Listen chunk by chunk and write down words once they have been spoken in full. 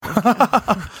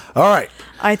All right.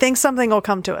 I think something will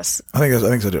come to us. I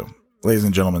think so too. Ladies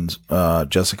and gentlemen,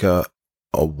 Jessica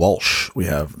Walsh. We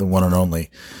have the one and only,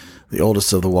 the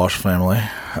oldest of the Walsh family,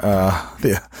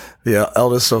 the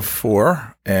eldest of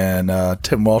 4, and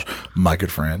Tim Walsh, my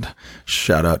good friend.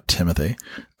 Shout out Timothy,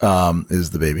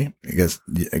 is the baby. You guys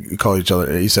you call each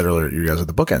other. You said earlier you guys are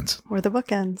the bookends. We're the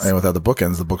bookends. And without the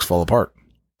bookends, the books fall apart.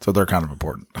 So they're kind of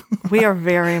important. We are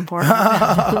very important.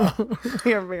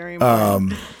 We are very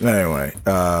important. Anyway,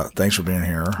 thanks for being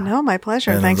here. No, my pleasure.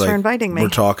 And Thanks for inviting me. We're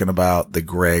talking about the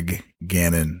Greg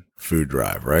Gannon food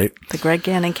drive, right? The Greg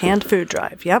Gannon canned food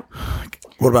drive. Yep.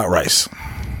 What about rice?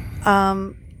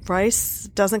 Rice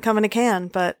doesn't come in a can,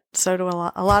 but so do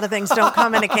a lot of things don't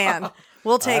come in a can.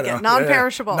 We'll take it.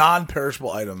 Non-perishable. Non-perishable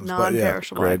items.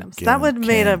 Non-perishable items. Gannon That would have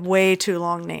made a way too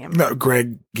long name. No,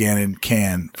 Greg Gannon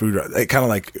can food drive. It kind of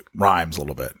like rhymes a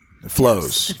little bit. It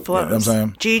flows. Yes, it flows. You know what I'm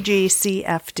saying?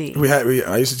 GGCFD.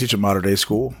 I used to teach at Modern Day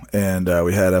School, and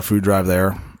we had a food drive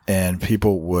there, and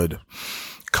people would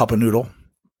cup a noodle,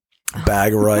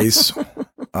 bag of rice,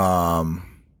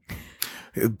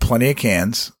 plenty of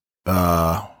cans,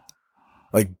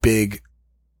 like big.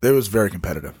 It was very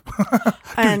competitive.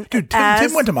 And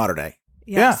Tim went to Modern Day.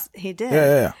 Yes, he did.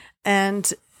 Yeah.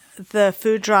 And the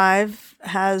food drive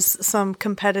has a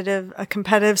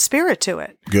competitive spirit to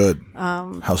it. Good.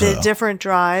 The different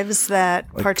drives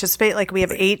that participate, like we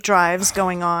have 8 drives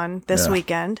going on this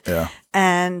weekend. Yeah.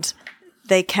 And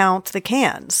they count the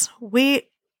cans.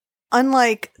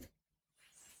 Unlike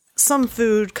some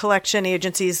food collection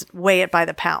agencies, weigh it by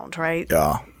the pound, right?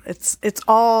 Yeah. It's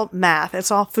all math.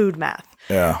 It's all food math.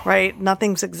 Yeah. Right?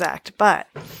 Nothing's exact. But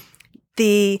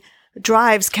the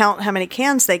drives count how many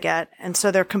cans they get, and so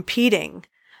they're competing.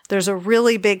 There's a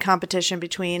really big competition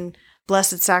between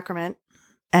Blessed Sacrament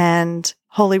and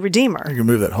Holy Redeemer. You can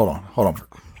move that. Hold on.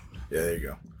 Yeah, there you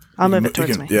go. I'll move it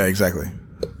towards me. Yeah, exactly.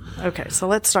 Okay, so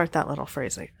let's start that little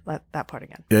phrase, that part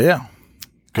again. Yeah.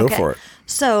 Go for it.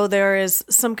 So there is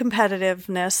some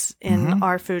competitiveness in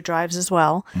our food drives as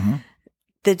well. Mm-hmm.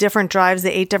 The 8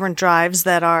 different drives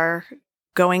that are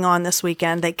going on this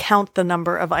weekend, they count the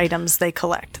number of items they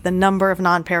collect, the number of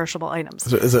non-perishable items.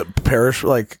 So is it parish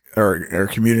or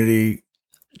community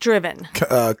driven?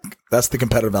 That's the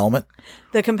competitive element.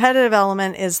 The competitive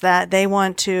element is that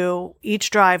each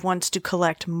drive wants to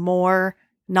collect more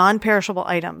non-perishable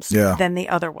items than the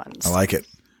other ones. I like it.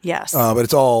 Yes. But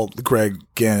it's all the Greg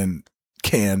Gannon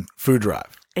canned food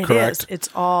drive. It correct? is. It's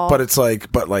all. But it's like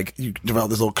you develop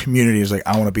this little community. It's like,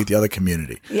 I want to beat the other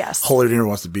community. Yes. Holy Redeemer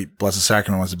wants to beat Blessed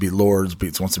Sacrament, wants to beat Lourdes,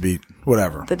 wants to beat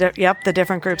whatever. The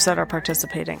different groups that are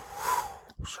participating.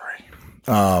 Sorry.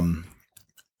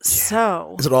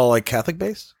 So. Is it all like Catholic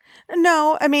based?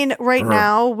 No. I mean,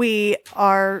 now the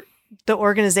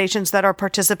organizations that are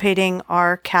participating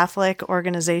are Catholic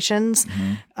organizations.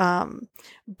 Mm-hmm.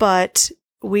 But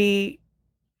we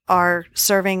are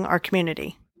serving our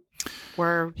community.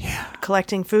 We're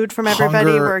collecting food from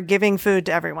everybody. We're giving food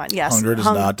to everyone. Yes. Hunger does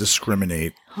not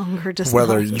discriminate. Hunger does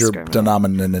whether not discriminate. you're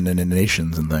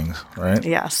denominations and things, right?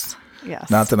 Yes.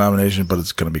 Not denomination, but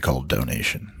it's going to be called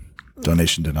donation.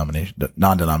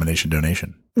 Non-denomination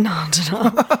donation.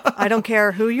 I don't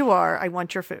care who you are. I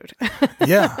want your food.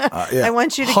 Yeah. I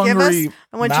want you to give us.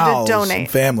 I want you to donate. And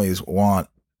families want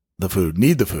the food,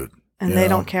 need the food. And they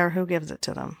don't care who gives it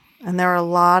to them. And there are a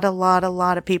lot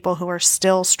of people who are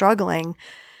still struggling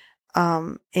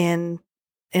in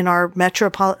our in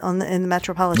the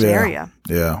metropolitan area.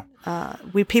 Yeah.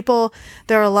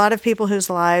 There are a lot of people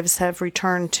whose lives have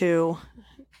returned to,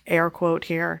 air quote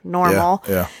here, normal.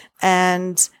 Yeah.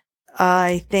 And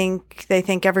I think they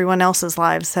think everyone else's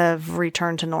lives have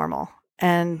returned to normal.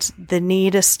 And the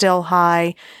need is still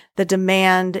high. The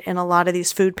demand in a lot of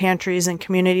these food pantries and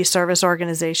community service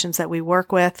organizations that we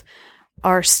work with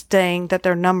are saying that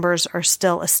their numbers are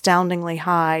still astoundingly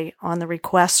high on the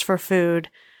requests for food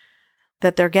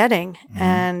that they're getting. Mm-hmm.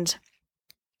 And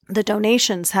the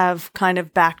donations have kind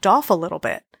of backed off a little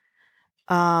bit.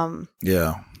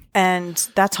 Yeah. And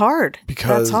that's hard.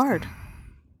 That's hard.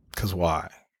 Because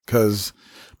why? Because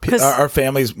our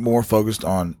family's more focused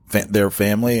on their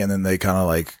family, and then they kind of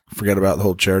like forget about the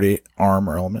whole charity arm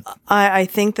or element. I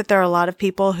think that there are a lot of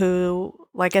people who,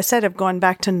 like I said, have gone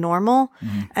back to normal,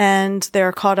 and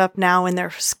they're caught up now in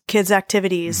their kids'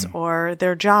 activities or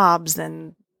their jobs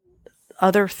and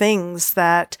other things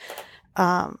that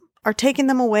are taking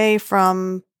them away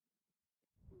from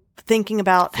thinking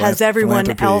about has everyone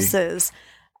else's.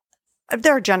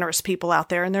 There are generous people out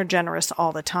there, and they're generous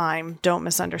all the time. Don't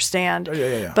misunderstand.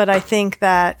 Yeah. But I think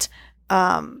that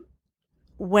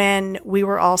when we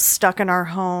were all stuck in our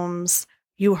homes,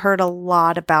 you heard a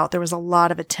lot about, there was a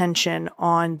lot of attention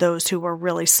on those who were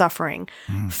really suffering,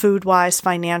 food-wise,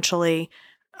 financially,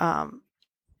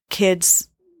 kids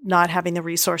not having the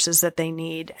resources that they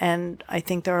need. And I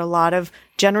think there are a lot of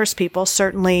generous people,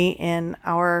 certainly in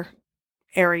our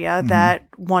area, that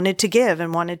wanted to give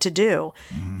and wanted to do.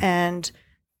 And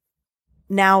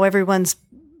now everyone's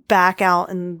back out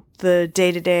in the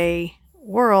day-to-day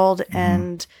world,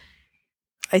 and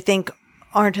I think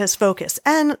aren't as focused.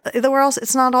 And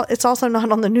it's also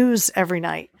not on the news every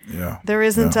night. Yeah. There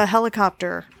isn't a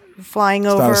helicopter flying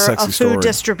over a food story.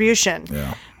 distribution.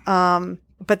 Yeah.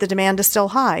 But the demand is still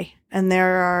high, and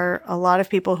there are a lot of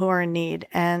people who are in need.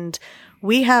 And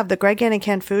we have the Greg Gannon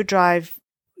Canned Food Drive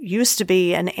used to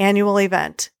be an annual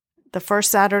event. The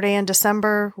first Saturday in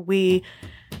December, we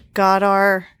got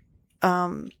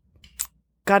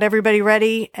got everybody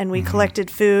ready, and we collected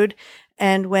food.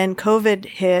 And when COVID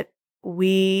hit,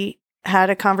 we had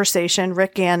a conversation.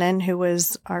 Rick Gannon, who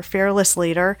was our fearless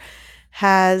leader,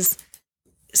 has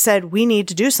said, we need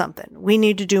to do something. We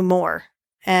need to do more.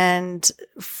 And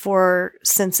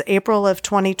since April of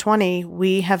 2020,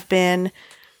 we have been,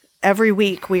 every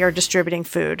week we are distributing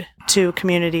food to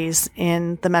communities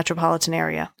in the metropolitan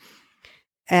area.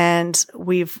 And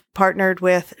we've partnered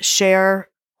with Share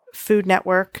Food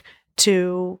Network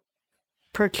to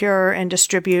procure and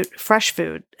distribute fresh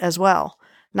food as well,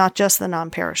 not just the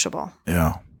non-perishable.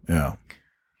 Yeah. Yeah.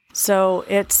 So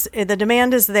the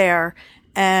demand is there,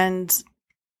 and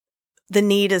the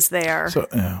need is there. So,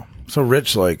 yeah. So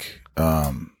Rich,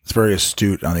 it's very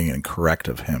astute, I think, and correct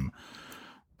of him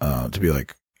to be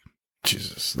like,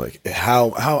 Jesus, like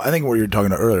how I think what you were talking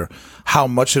about earlier, how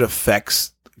much it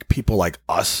affects people like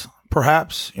us,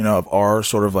 perhaps, of our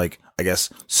sort of like, I guess,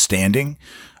 standing.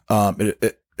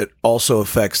 It also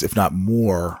affects, if not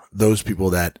more, those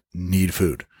people that need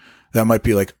food. That might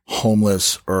be like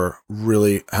homeless or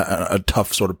really a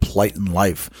tough sort of plight in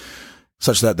life,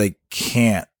 such that they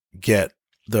can't get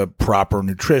the proper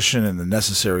nutrition and the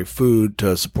necessary food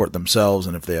to support themselves,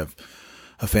 and if they have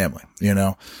a family,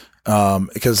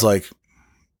 because like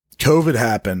COVID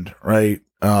happened, right?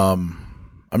 I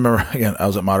remember, again, I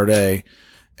was at Mater Dei,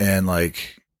 and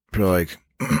like people were like,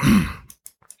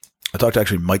 I talked to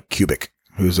actually Mike Kubik,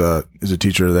 who's a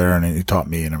teacher there, and he taught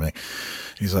me and everything.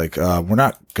 He's like, we're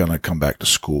not gonna come back to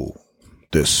school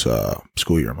this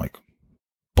school year. I'm like,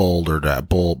 boulder that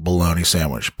bologna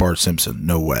sandwich, Bart Simpson,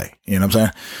 no way. You know what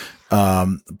I'm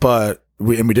saying? But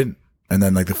we didn't. And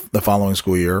then like the following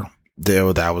school year,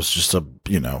 that was just an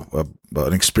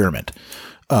experiment.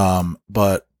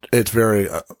 But it's very,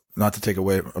 not to take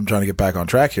away, I'm trying to get back on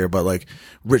track here, but like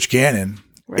Rich Gannon,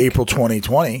 April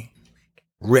 2020,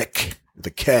 Rick,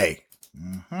 the K.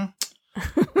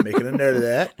 Making a note of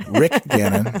that. Rick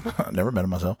Gannon. I've never met him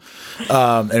myself.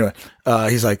 Anyway,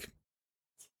 he's like,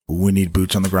 we need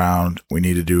boots on the ground. We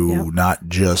need to do not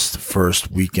just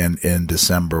first weekend in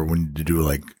December. We need to do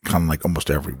like kind of like almost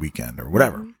every weekend or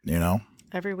whatever,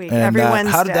 Every week, and every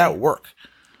Wednesday. How did that work?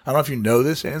 I don't know if you know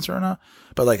this answer or not,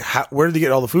 but like, where did you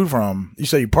get all the food from? You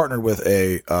said you partnered with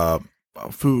a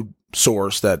food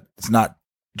source that's not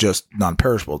just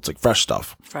non-perishable. It's like fresh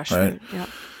stuff. Fresh right? food, yeah.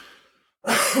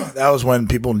 That was when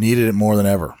people needed it more than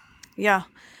ever. Yeah.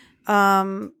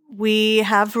 We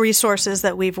have resources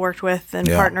that we've worked with and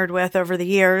partnered with over the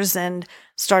years, and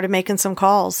started making some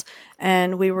calls.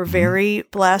 And we were very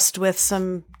blessed with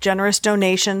some generous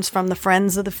donations from the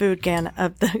friends of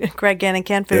the Greg Gannon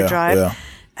Canned Food Drive. Yeah.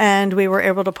 And we were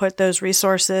able to put those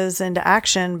resources into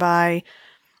action by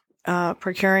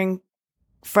procuring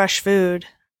fresh food,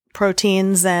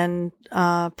 proteins, and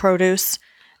produce.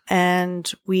 And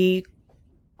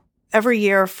every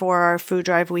year for our food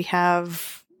drive, we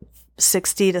have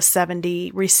 60 to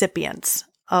 70 recipients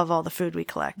of all the food we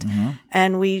collect.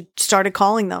 And we started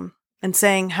calling them and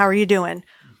saying, how are you doing?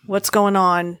 What's going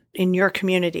on in your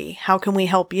community? How can we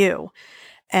help you?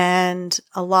 And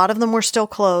a lot of them were still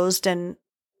closed, and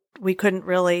we couldn't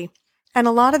really. And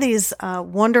a lot of these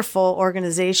wonderful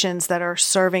organizations that are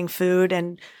serving food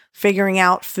and figuring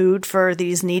out food for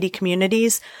these needy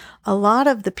communities, a lot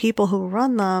of the people who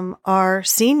run them are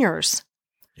seniors.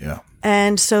 Yeah.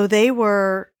 And so they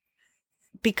were,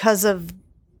 because of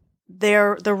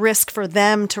the risk for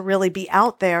them to really be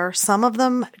out there, some of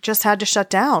them just had to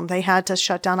shut down. They had to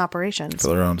shut down operations. For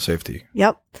their own safety.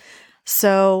 Yep.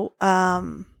 So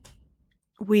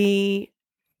we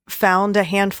found a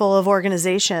handful of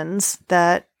organizations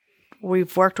that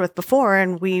we've worked with before,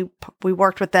 and we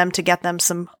worked with them to get them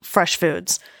some fresh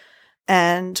foods.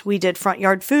 And we did front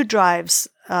yard food drives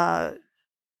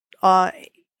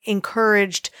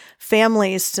encouraged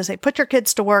families to say, put your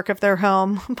kids to work if they're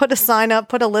home, put a sign up,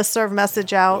 put a listserv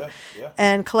message out,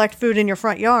 and collect food in your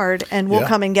front yard, and we'll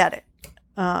come and get it.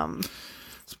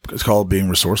 It's called being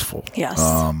resourceful. Yes.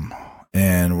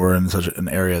 And we're in such an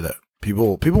area that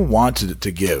people want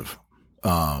to give.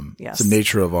 Yes. It's the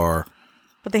nature of our.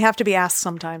 But they have to be asked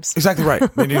sometimes. Exactly right.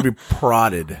 They need to be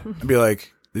prodded and be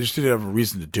like, they just need to have a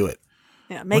reason to do it.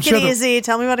 Yeah. Make it easy.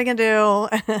 Tell me what I can do.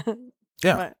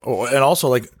 Yeah. Oh, and also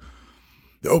like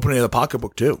the opening of the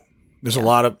pocketbook too. There's a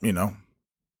lot of,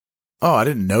 oh, I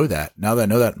didn't know that. Now that I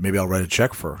know that, maybe I'll write a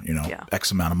check for,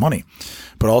 X amount of money.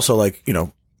 But also like,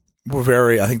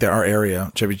 I think that our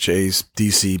area, Chevy Chase,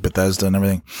 DC, Bethesda and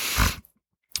everything,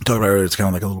 talk about area, it's kind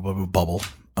of like a little bit of a bubble,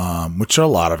 which a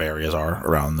lot of areas are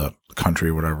around the country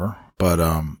or whatever. But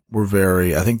we're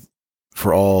very, I think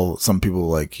for some people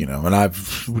like, and we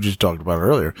just talked about it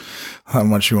earlier, how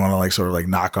much you want to like sort of like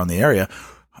knock on the area.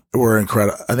 We're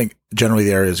incredible. I think generally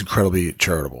the area is incredibly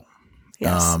charitable.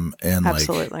 Yes, and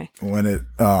absolutely. Like when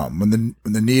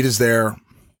the need is there,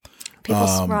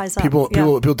 people rise up.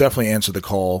 People definitely answer the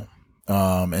call.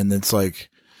 And it's like,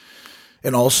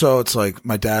 and also it's like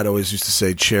my dad always used to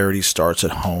say, charity starts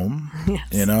at home, yes.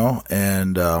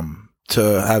 And,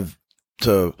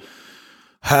 to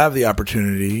have the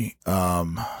opportunity,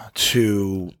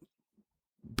 to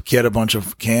get a bunch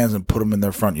of cans and put them in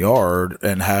their front yard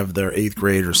and have their 8th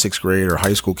grade or 6th grade or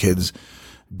high school kids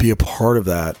be a part of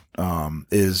that,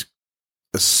 is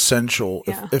essential.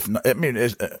 Yeah. If not, I mean,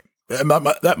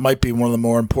 that might be one of the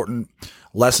more important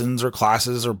lessons or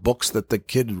classes or books that the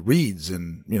kid reads.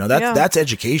 And, that's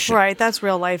education. Right. That's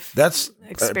real life. That's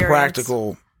experience. A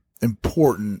practical,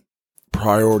 important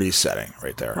priority setting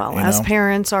right there. Well, as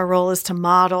parents, our role is to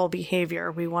model behavior.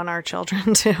 We want our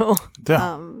children to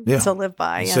live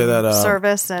by. Say that,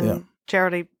 service and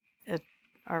charity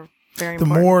are very important.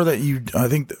 The more that I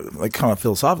think, like kind of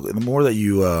philosophically, the more that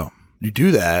you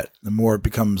do that, the more it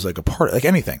becomes like a part, like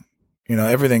anything.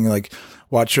 Everything like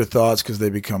watch your thoughts because they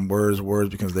become words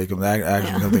because they become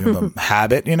action because they become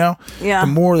habit. Yeah. The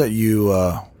more that you,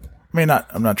 I'm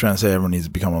not trying to say everyone needs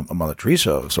to become a Mother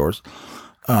Teresa of sorts.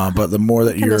 But the more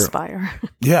that you're aspire.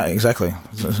 Yeah, exactly.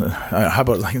 How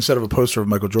about like instead of a poster of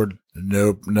Michael Jordan,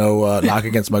 no knock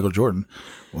against Michael Jordan.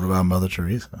 What about Mother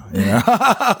Teresa?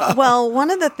 Well,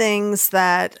 one of the things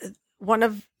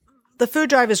the food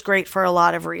drive is great for a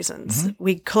lot of reasons. Mm-hmm.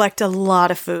 We collect a lot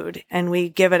of food and we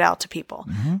give it out to people.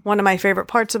 Mm-hmm. One of my favorite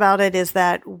parts about it is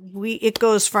that it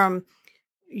goes from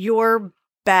your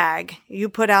bag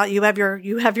you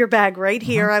have your bag right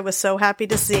here. Mm-hmm. I was so happy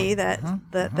to see that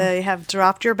they have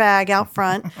dropped your bag out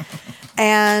front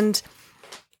and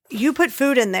you put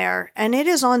food in there and it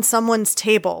is on someone's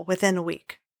table within a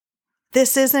week.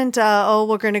 This isn't,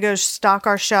 we're going to go stock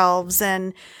our shelves.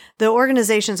 And the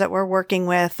organizations that we're working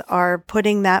with are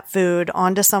putting that food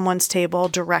onto someone's table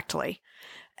directly.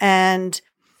 And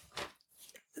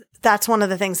that's one of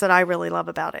the things that I really love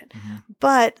about it. Mm-hmm.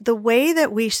 But the way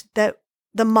that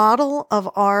the model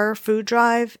of our food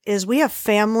drive is we have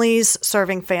families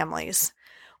serving families.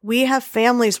 We have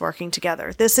families working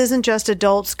together. This isn't just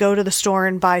adults go to the store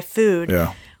and buy food.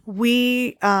 Yeah.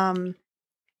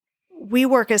 We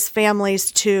work as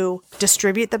families to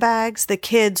distribute the bags. The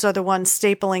kids are the ones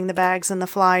stapling the bags and the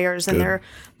flyers, and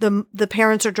the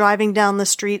parents are driving down the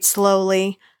street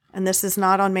slowly. And this is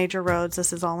not on major roads.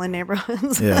 This is all in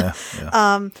neighborhoods. Yeah.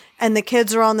 And the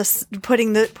kids are on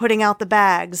putting out the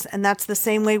bags, and that's the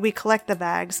same way we collect the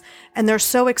bags. And they're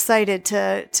so excited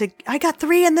to I got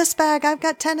 3 in this bag. I've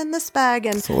got 10 in this bag,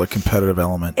 and so a competitive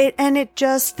element.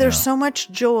 There's so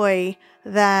much joy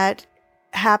that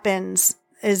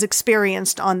is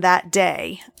experienced on that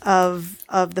day of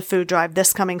the food drive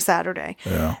this coming Saturday.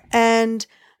 Yeah. And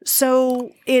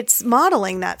so it's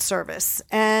modeling that service,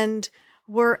 and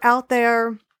we're out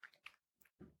there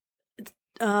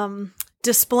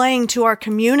displaying to our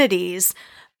communities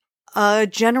a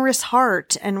generous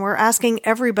heart, and we're asking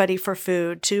everybody for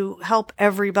food to help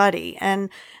everybody. And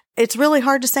it's really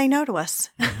hard to say no to us.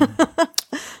 Mm-hmm.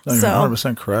 No, you're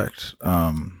 100% correct.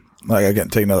 Like again,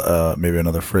 taking maybe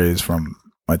another phrase from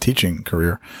my teaching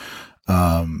career,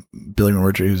 Billy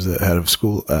Maritri, who's the head of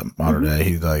school at Modern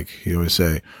Day, he always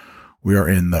say, we are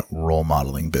in the role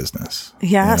modeling business.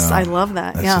 Yes, I love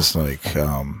that. It's just like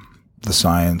the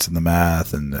science and the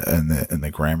math and the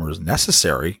grammar is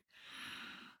necessary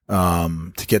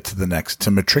to get to the next, to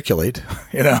matriculate.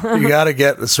 You got to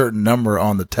get a certain number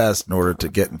on the test in order to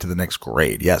get into the next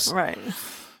grade. Yes, right.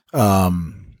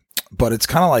 But it's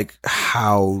kind of like,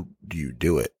 how do you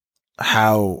do it?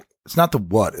 How? It's not the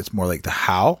what, it's more like the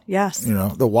how. Yes.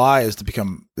 The why is to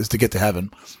get to heaven.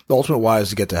 The ultimate why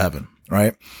is to get to heaven,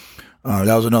 right?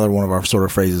 That was another one of our sort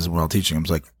of phrases while teaching him.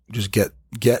 It's like, just get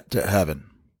to heaven.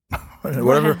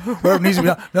 whatever needs to be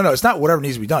done. No, it's not whatever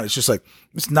needs to be done. It's just like,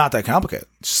 it's not that complicated.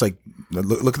 It's just like,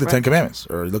 look at the 10 commandments,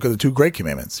 or look at the 2 great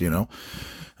commandments, you know,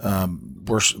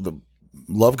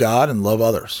 love God and love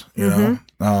others, you know?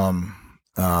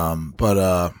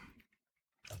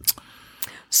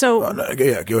 So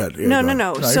yeah, go ahead. Yeah,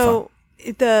 no. So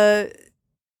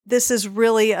this is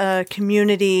really a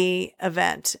community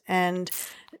event, and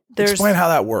explain how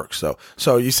that works.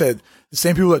 So you said the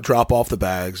same people that drop off the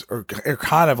bags are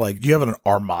kind of like, you have an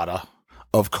armada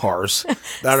of cars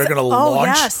that are going to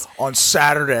launch on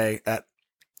Saturday at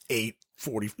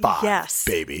 8:45. Yes,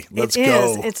 baby, let's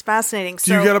go. It's fascinating.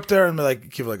 Do you get up there and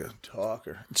give like a talk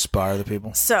or inspire the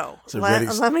people? So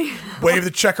let me wave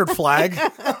the checkered flag.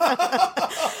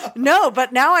 No,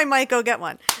 but now I might go get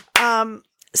one.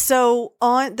 So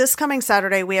on this coming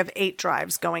Saturday, we have 8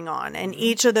 drives going on, and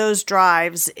each of those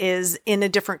drives is in a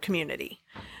different community.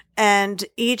 And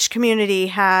each community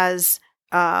has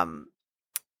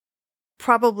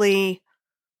probably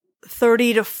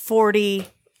 30 to 40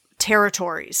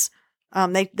 territories.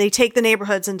 They take the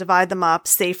neighborhoods and divide them up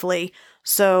safely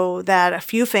so that a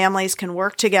few families can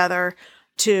work together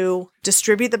to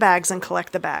distribute the bags and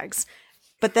collect the bags.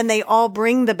 But then they all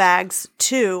bring the bags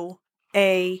to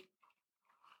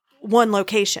one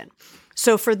location.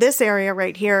 So for this area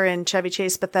right here in Chevy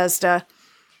Chase, Bethesda,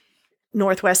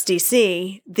 Northwest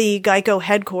DC, the Geico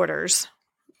headquarters,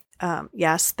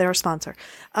 yes, they're a sponsor.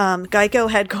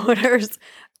 Geico headquarters,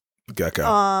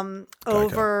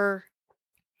 over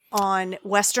on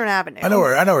Western Avenue. I know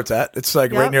where it's at. It's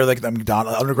like right near like the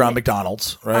underground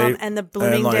McDonald's, right? And the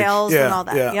Bloomingdales and all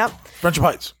that. Yeah. Yep.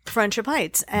 Friendship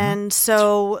Heights. And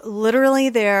so literally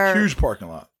there, huge parking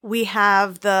lot. We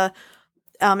have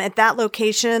at that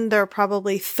location, there are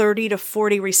probably 30 to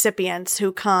 40 recipients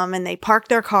who come and they park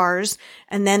their cars,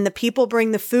 and then the people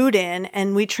bring the food in,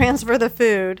 and we transfer the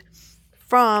food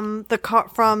from the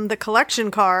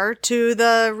collection car to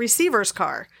the receiver's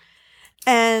car.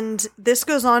 And this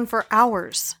goes on for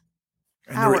hours.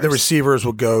 And the receivers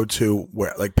will go to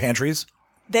where? Like pantries?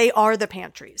 They are the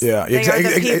pantries. Yeah, they are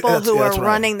the people who are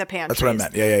running the pantries. That's what I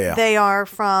meant. Yeah. They are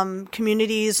from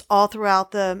communities all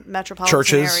throughout the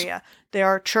metropolitan area. There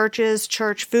are churches,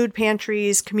 church food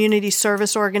pantries, community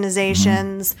service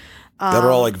organizations. That are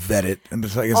all like vetted. And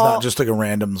it's not just like a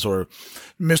random sort of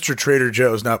Mr. Trader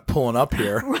Joe's not pulling up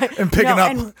here and picking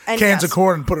up cans of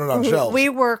corn and putting it on shelves. We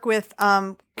work with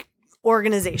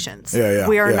organizations. Yeah.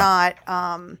 We are not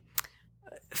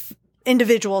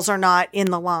individuals are not in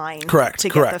the line. Correct. To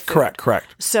get the food.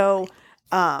 Correct. So,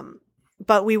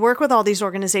 but we work with all these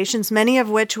organizations, many of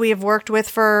which we have worked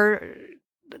with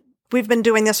we've been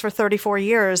doing this for 34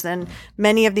 years, and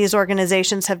many of these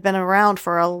organizations have been around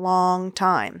for a long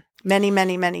time. Many,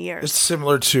 many, many years. It's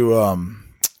similar to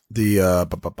the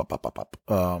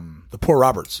Poor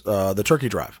Roberts, the Turkey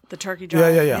Drive. The Turkey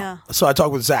Drive. Yeah. So I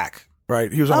talked with Zach,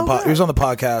 right? He was on he was on the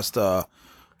podcast,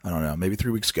 I don't know, maybe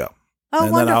 3 weeks ago. Oh,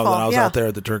 and wonderful. Then I was out there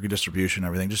at the turkey distribution and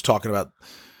everything, just talking about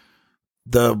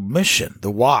the mission,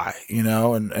 the why, and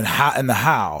how, and the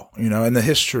how, and the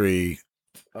history.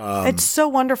 It's so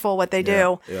wonderful what they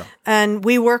do. Yeah. And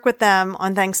we work with them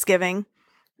on Thanksgiving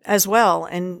as well.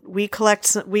 And we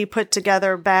put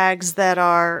together bags that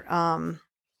are,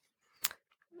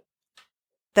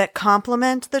 that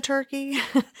complement the turkey.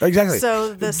 Exactly.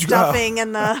 So the stuffing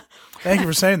and the. Thank you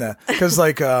for saying that. Because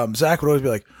Zach would always be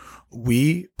like,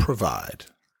 we provide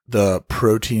the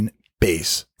protein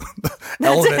base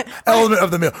element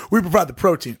of the meal. We provide the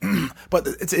protein, but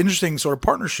it's an interesting sort of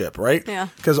partnership, right? Yeah.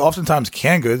 Because oftentimes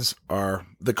canned goods are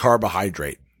the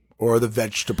carbohydrate or the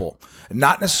vegetable,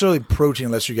 not necessarily protein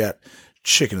unless you get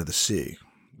chicken of the sea,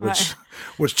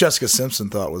 which Jessica Simpson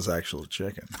thought was actual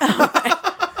chicken.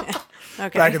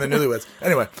 Okay. Back in the Newlyweds.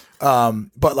 Anyway,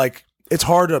 but like it's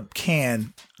hard to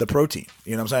can the protein.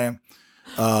 You know what I'm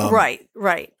saying?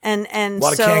 Right. And a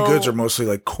lot of canned goods are mostly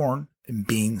like corn and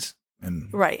beans.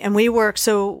 Right. And we work,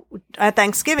 so at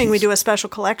Thanksgiving, we do a special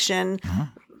collection,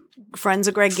 Friends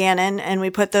of Greg Gannon, and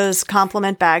we put those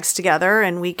complement bags together,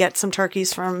 and we get some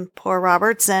turkeys from Poor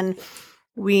Roberts, and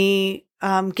we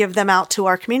give them out to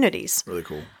our communities. Really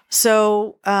cool.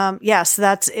 So, yes,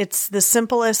 it's the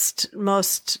simplest,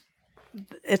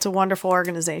 it's a wonderful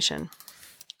organization.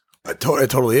 It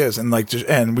totally is. And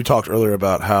and we talked earlier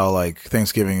about how like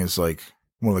Thanksgiving is like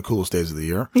one of the coolest days of the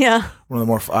year. Yeah. One of the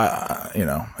more,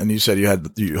 and you said you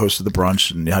hosted the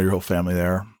brunch and you had your whole family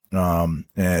there. And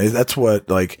that's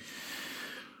what I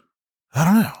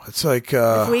don't know. It's like,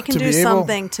 if we can do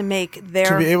something to make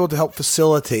to be able to help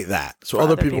facilitate that so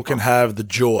other people can have the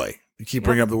joy. You keep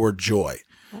bringing up the word joy.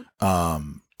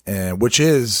 and which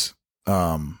is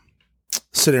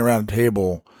sitting around a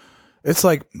table. It's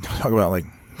like talk about like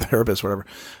therapist, whatever.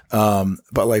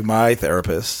 But like my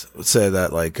therapist would say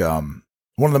that like one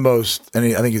of the most, and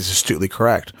I think he's astutely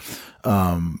correct.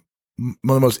 One of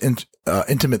the most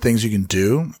intimate things you can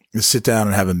do is sit down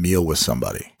and have a meal with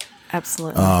somebody.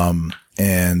 Absolutely.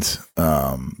 And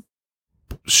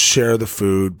share the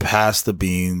food, pass the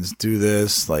beans, do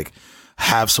this, like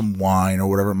have some wine or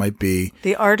whatever it might be.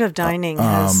 The art of dining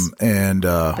has been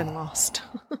lost.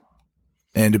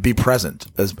 And to be present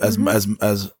as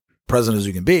present as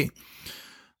you can be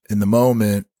in the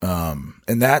moment.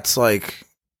 And that's like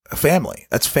a family.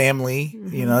 That's family.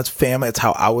 You know, that's family. It's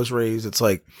how I was raised. It's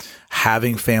like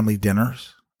having family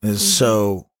dinners is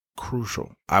so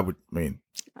crucial. I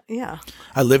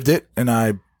lived it, and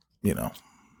I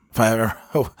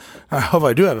hope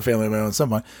I do have a family of my own at some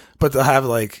point, but to have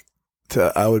I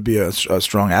would be a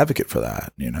strong advocate for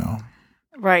that,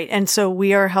 Right. And so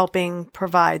we are helping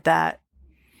provide that.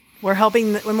 We're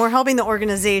helping the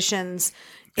organizations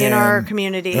in our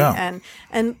community, and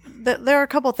there are a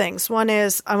couple things. One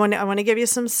is I want to give you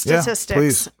some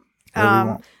statistics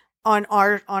on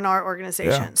our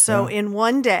organization. Yeah, so in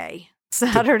one day,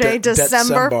 Saturday,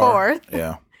 December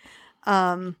 4th.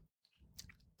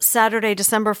 Saturday,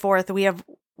 December 4th,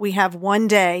 we have one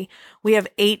day. We have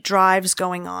 8 drives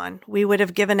going on. We would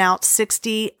have given out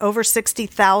over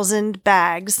 60,000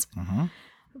 bags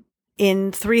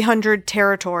in 300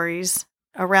 territories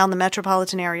around the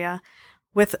metropolitan area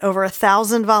with over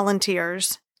 1,000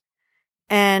 volunteers.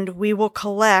 And we will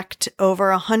collect over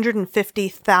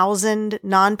 150,000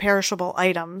 non-perishable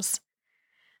items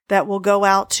that will go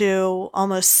out to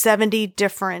almost 70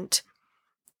 different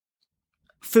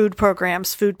food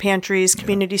programs, food pantries,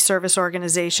 community service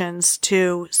organizations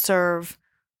to serve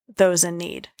those in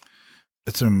need.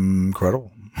 It's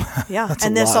incredible. Yeah.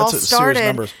 And this all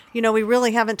started, we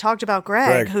really haven't talked about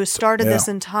Greg who started this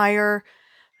entire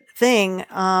thing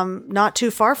not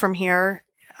too far from here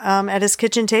at his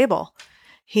kitchen table.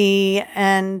 He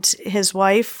and his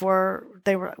wife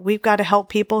we've got to help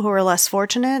people who are less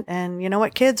fortunate. And you know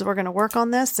what, kids, we're going to work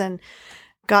on this, and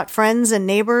got friends and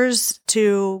neighbors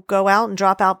to go out and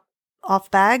drop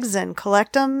off bags and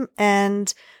collect them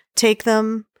and take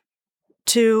them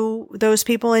to those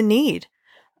people in need.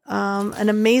 An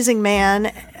amazing man,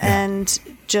 and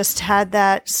just had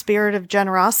that spirit of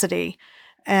generosity.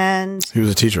 And he was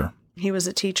a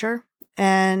teacher.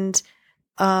 And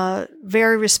a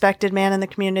very respected man in the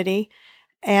community.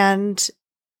 And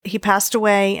he passed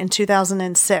away in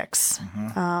 2006.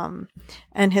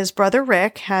 And his brother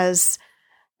Rick has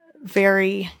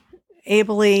very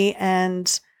ably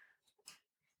and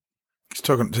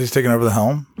he's taken over the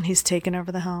helm. He's taken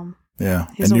over the helm. Yeah.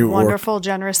 He's a wonderful,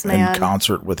 generous man. In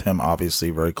concert with him, obviously,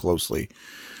 very closely.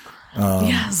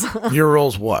 Yes. Your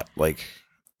role's what? Like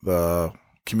the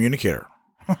communicator?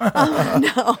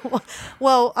 No.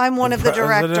 Well, I'm one of the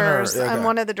directors. Okay. I'm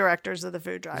one of the directors of the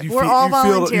food drive. We're all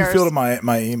volunteers. You fielded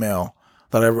my email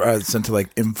that I sent to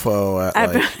info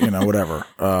at whatever.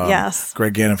 Yes.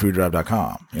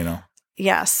 GregGannonFoodDrive.com,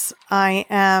 Yes. I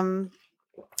am.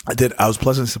 I was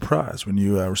pleasantly surprised when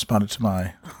you responded to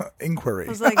my inquiry. I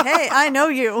was like, hey, I know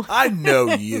you. I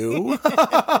know you.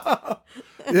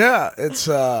 Yeah. It's,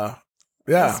 a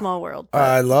small world.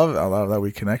 I love that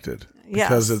we connected.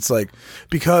 Because it's to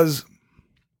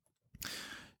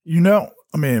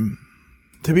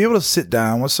be able to sit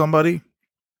down with somebody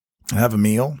and have a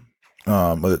meal,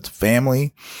 whether it's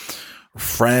family,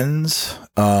 friends,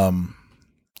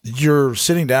 you're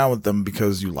sitting down with them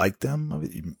because you like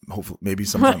them. Hopefully, maybe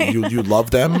sometimes you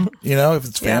love them, if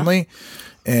it's family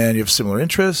and you have similar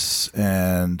interests,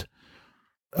 and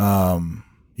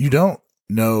you don't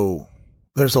know.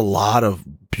 There's a lot of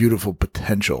beautiful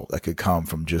potential that could come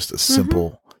from just a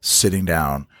simple sitting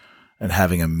down and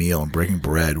having a meal and breaking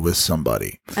bread with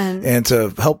somebody, and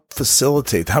to help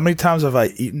facilitate. How many times have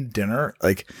I eaten dinner?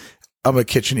 I'm a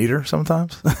kitchen eater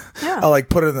sometimes. Yeah. I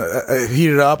put it in heat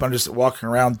it up. I'm just walking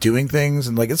around doing things,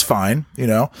 and it's fine.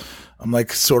 I'm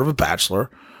sort of a bachelor.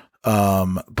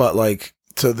 But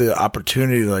to the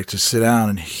opportunity to sit down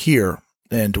and hear,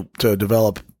 and to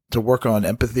develop, to work on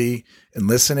empathy and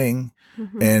listening,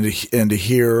 and to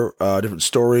hear different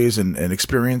stories and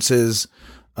experiences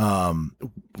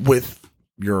with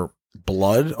your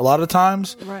blood a lot of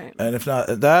times. Right. And if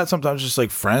not that, sometimes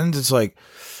just friends, it's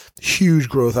huge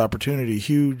growth opportunity,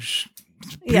 huge.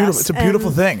 It's beautiful. Yes, it's a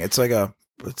beautiful thing. It's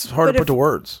it's hard to put to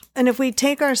words. And if we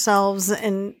take ourselves,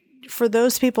 and for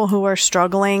those people who are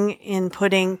struggling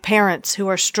parents who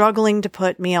are struggling to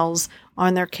put meals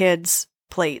on their kids'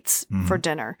 plates for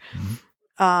dinner,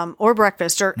 or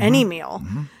breakfast, or any meal,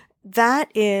 that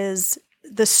is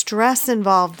the stress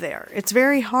involved there. It's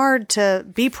very hard to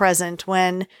be present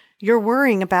when you're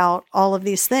worrying about all of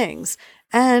these things.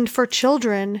 And for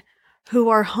children who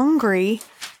are hungry,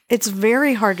 it's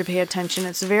very hard to pay attention.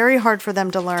 It's very hard for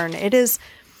them to learn. It is.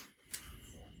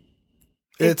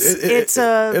 It's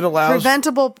a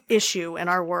preventable issue in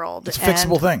our world. It's a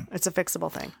fixable thing. It's a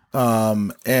fixable thing.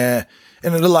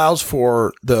 And it allows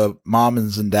for the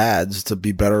moms and dads to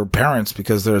be better parents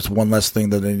because there's one less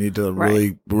thing that they need to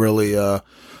really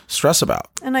stress about.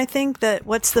 And I think that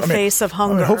what's the face of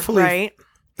hunger, hopefully right?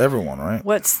 Everyone, right?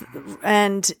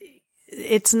 And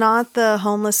it's not the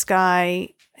homeless guy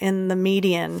in the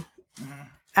median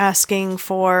asking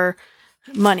for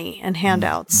money and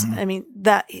handouts. I mean,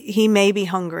 that he may be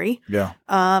hungry,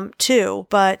 too,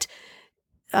 but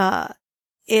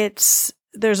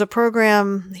there's a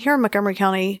program here in Montgomery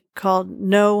County called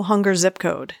No Hunger Zip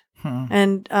Code.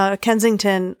 And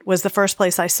Kensington was the first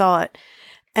place I saw it.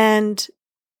 And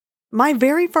my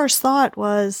very first thought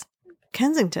was,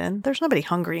 Kensington? There's nobody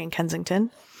hungry in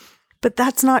Kensington. But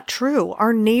that's not true.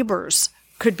 Our neighbors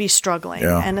could be struggling.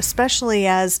 Yeah. And especially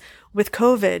as with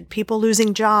COVID, people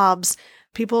losing jobs,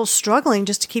 people struggling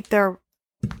just to keep their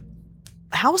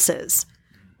houses.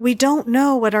 We don't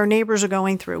know what our neighbors are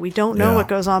going through. We don't know what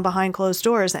goes on behind closed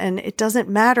doors. And it doesn't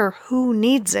matter who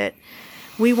needs it.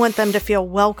 We want them to feel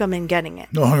welcome in getting it.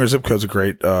 No Hunger Zip Code's a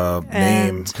great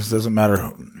name because it doesn't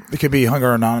matter. It could be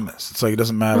Hunger Anonymous. It's like it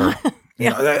doesn't matter.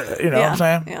 You know what I'm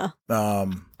saying? Yeah.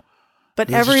 But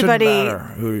everybody, it shouldn't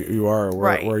matter who you are or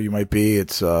where you might be.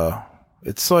 It's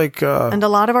like and a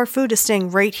lot of our food is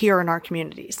staying right here in our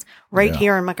communities, right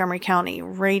here in Montgomery County,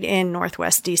 right in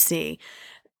Northwest DC.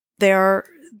 There are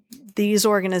these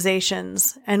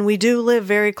organizations, and we do live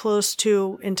very close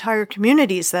to entire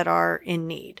communities that are in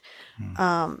need.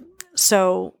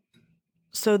 So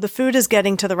the food is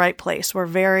getting to the right place. We're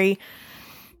very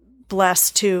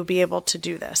blessed to be able to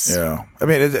do this. Yeah. I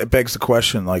mean, it begs the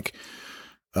question, like,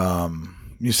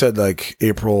 you said like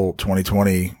April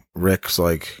 2020, Rick's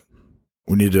like,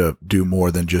 we need to do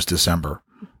more than just December.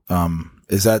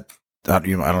 Is that, I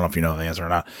don't know if you know the answer or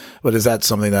not, but is that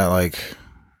something that like,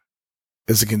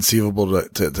 is it conceivable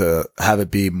to have it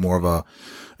be more of a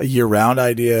year-round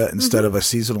idea instead of a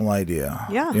seasonal idea?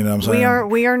 Yeah. You know what I'm saying?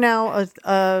 We are now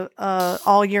a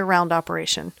all year-round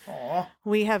operation. Aww.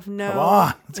 We have no... Come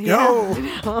on, let's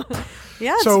go.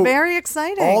 Yeah, it's very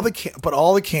exciting. All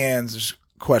the cans,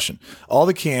 question, all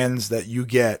the cans that you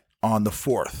get on the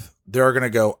 4th, they're going to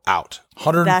go out.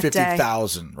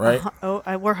 150,000, right?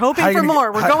 We're hoping for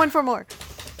more. We're going for more.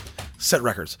 Set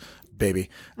records, baby.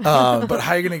 But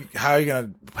how do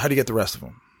you get the rest of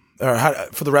them? Or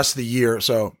for the rest of the year?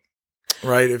 So,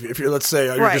 right, if you're, let's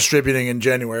say you're distributing in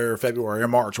January or February or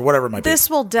March or whatever it might be. This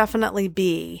will definitely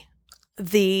be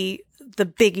the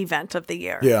big event of the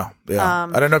year. Yeah.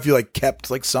 I don't know if you like kept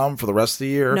like some for the rest of the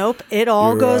year. Nope, it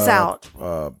all goes out.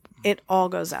 It all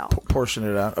goes out. Portion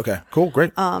it out. Okay, cool,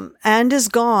 great. And is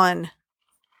gone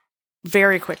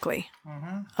very quickly.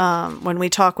 When we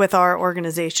talk with our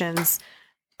organizations,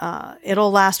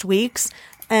 it'll last weeks.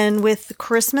 And with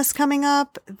Christmas coming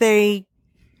up, they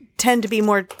tend to be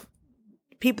more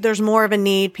people. There's more of a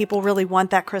need. People really want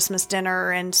that Christmas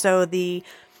dinner. And so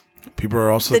people are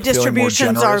also the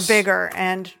distributions are bigger.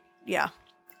 And yeah.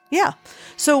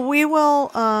 So we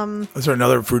will. Is there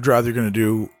another food drive you're going to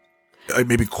do?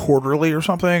 Maybe quarterly or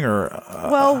something, or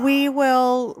well, we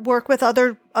will work with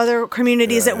other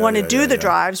communities that want to do the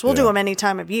drives. We'll do them any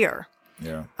time of year.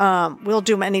 Yeah. We'll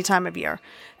do them any time of year,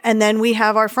 and then we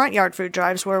have our front yard food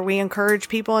drives where we encourage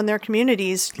people in their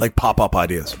communities, like pop-up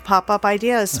ideas.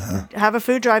 Have a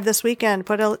food drive this weekend.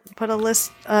 Put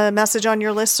a message on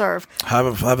your listserv.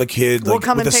 Have a kid like,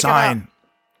 with a sign.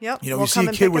 Yep. You see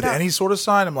a kid with any sort of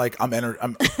sign, I'm like,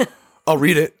 I'll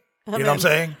read it. You know what I'm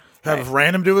saying? Have a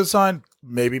random do a sign,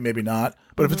 maybe not.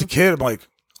 But if it's a kid, I'm like,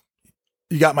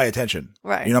 you got my attention.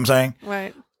 Right. You know what I'm saying?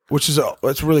 Right. Which is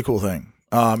it's a really cool thing.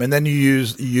 And then you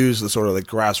use the sort of like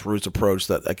grassroots approach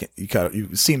that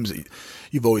it seems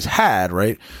you've always had,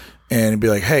 right? And be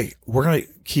like, hey, we're gonna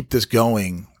keep this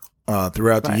going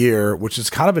throughout the year, which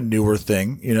is kind of a newer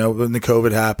thing. You know, when the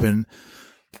COVID happened.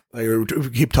 Like, we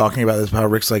keep talking about this, how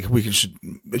Rick's like,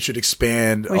 it should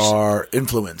expand our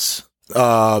influence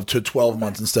to 12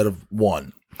 months instead of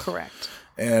 1. Correct.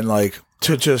 And like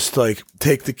to just like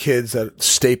take the kids that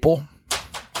staple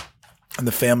and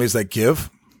the families that give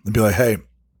and be like, hey,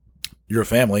 you're a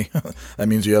family. That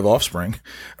means you have offspring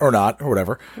or not or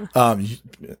whatever.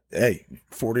 Hey,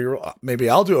 40-year-old, maybe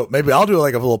I'll do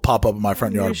like a little pop up in my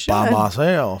front yard by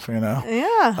myself, you know?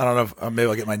 Yeah. I don't know if maybe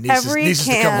I'll get my nieces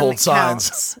to come hold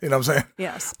signs. You know what I'm saying?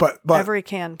 Yes. But every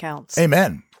can counts.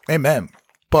 Amen. Amen.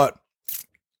 But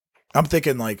I'm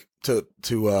thinking like to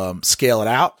scale it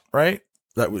out, right?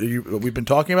 That we've been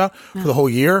talking about for the whole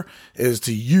year is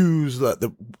to use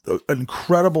the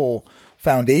incredible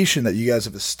foundation that you guys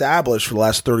have established for the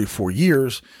last 34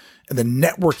 years and the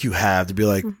network you have to be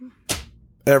like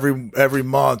every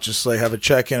month, just like have a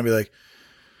check-in and be like,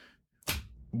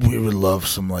 we would love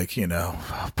some like,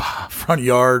 front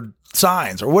yard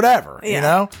signs or whatever,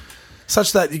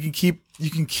 such that you can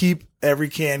keep every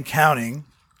can counting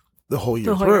the whole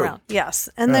year through. Round. Yes.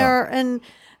 And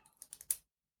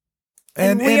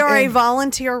we are a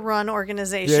volunteer-run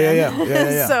organization.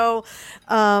 Yeah. So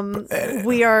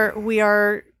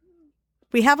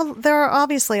there are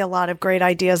obviously a lot of great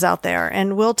ideas out there,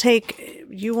 and we'll take.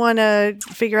 You want to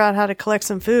figure out how to collect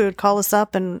some food? Call us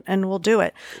up, and we'll do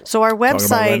it. So our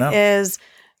website is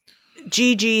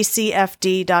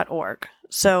ggcfd.org.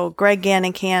 So Greg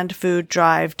Gannon Canned Food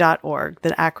Drive.org, the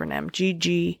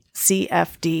acronym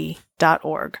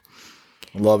ggcfd.org.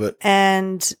 Love it.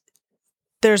 And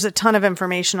there's a ton of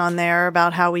information on there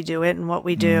about how we do it and what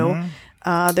we do.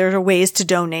 There are ways to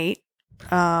donate.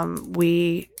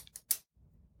 You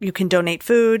can donate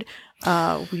food.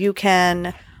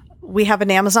 We have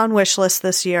an Amazon wish list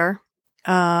this year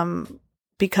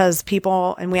because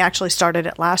people, and we actually started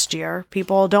it last year,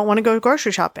 people don't want to go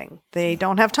grocery shopping. They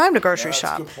don't have time to grocery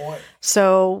shop. That's a good point.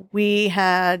 So we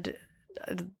had...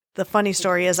 The funny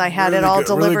story is I had it all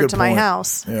delivered to my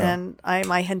house, and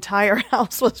my entire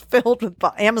house was filled with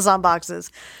Amazon boxes.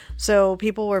 So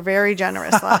people were very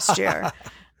generous last year.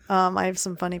 I have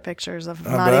some funny pictures of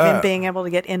not even being able to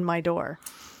get in my door.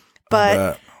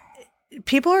 But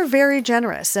people are very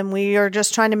generous, and we are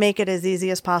just trying to make it as easy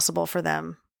as possible for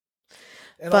them.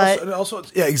 And also,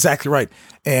 yeah, exactly right.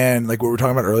 And like what we were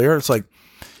talking about earlier, it's like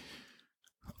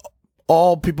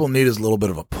all people need is a little bit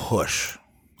of a push.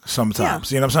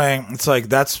 Sometimes, you know what I'm saying? It's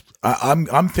like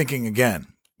I'm thinking again,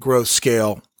 growth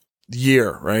scale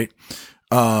year, right?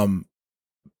 Hey,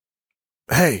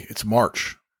 it's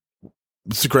March.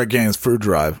 This is Greg Gannon's Food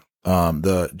Drive,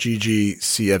 the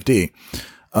GGCFD.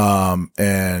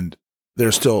 And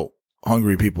there's still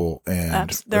hungry people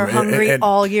and they're hungry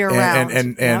all year round.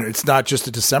 And it's not just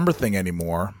a December thing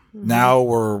anymore. Mm-hmm. Now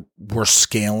we're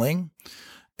scaling.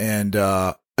 And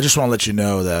I just want to let you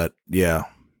know that,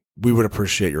 we would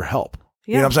appreciate your help.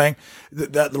 You know what I'm saying?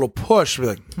 That little push, we're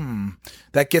like,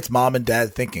 that gets mom and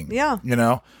dad thinking. Yeah.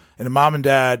 And mom and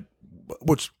dad,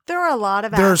 which there are a lot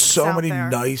of there are so many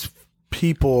nice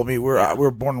people. I mean, we're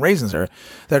born and raised in there.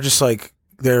 They're just like,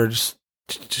 just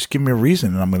give me a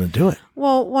reason and I'm going to do it.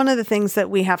 Well, one of the things that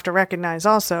we have to recognize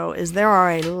also is there are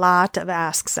a lot of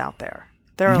asks out there.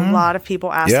 There are a lot of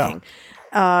people asking. Yeah.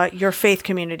 Your faith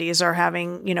communities are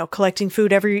having, collecting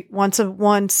food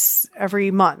once every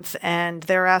month, and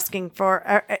they're asking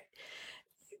for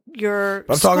your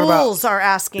schools are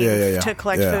asking to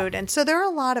collect food, and so there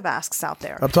are a lot of asks out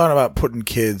there. I'm talking about putting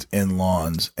kids in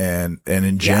lawns and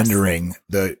engendering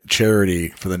the charity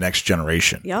for the next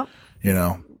generation. Yep.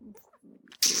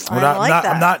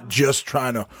 I'm not just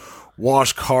trying to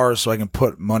wash cars so I can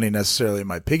put money necessarily in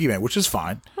my piggy bank, which is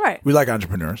fine. Right. We like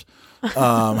entrepreneurs.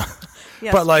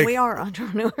 Yes, but we are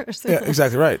entrepreneurs. Yeah,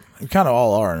 exactly right. We kind of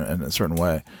all are in a certain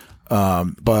way.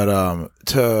 But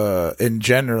to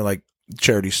engender like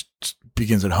charity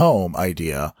begins at home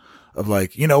idea of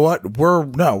like, you know what? We're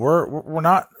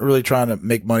not really trying to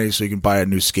make money so you can buy a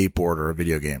new skateboard or a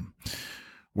video game.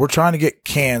 We're trying to get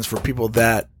cans for people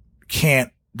that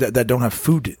that don't have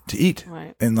food to eat.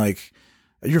 Right. And like,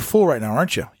 you're full right now,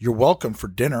 aren't you? You're welcome for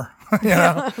dinner,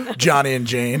 Johnny and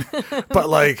Jane. But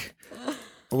like,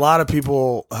 a lot of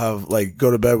people have like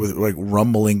go to bed with like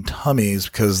rumbling tummies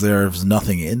because there's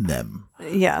nothing in them.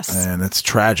 Yes, and it's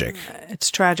tragic. It's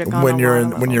tragic when you're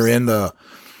in the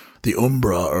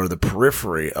umbra or the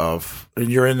periphery of, and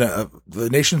you're in the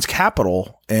nation's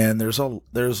capital, and there's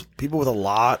people with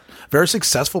very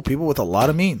successful people with a lot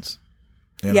of means.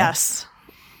 Yes,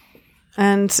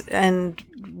 and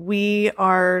we're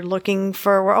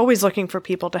always looking for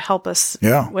people to help us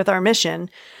with our mission,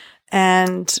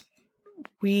 and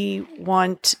we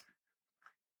want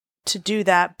to do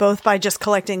that both by just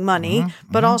collecting money,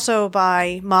 but also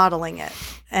by modeling it.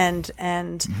 And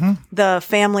the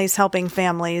families helping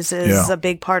families is a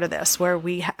big part of this, where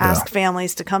we ask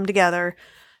families to come together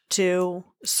to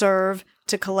serve,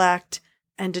 to collect,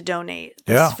 and to donate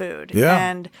this food. Yeah.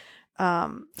 And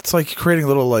it's like creating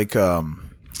little like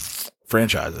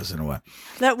franchises in a way.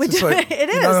 That we do. It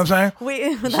is. You know what I'm saying?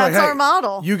 That's like, our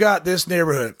model. You got this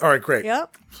neighborhood. All right, great.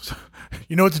 Yep.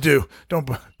 You know what to do.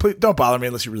 Please don't bother me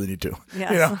unless you really need to.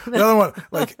 Yes. You know, the other one,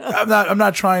 like I'm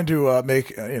not trying to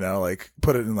make like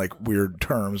put it in like weird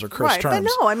terms or curse terms. But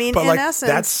no, I mean, but in like,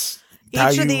 essence, that's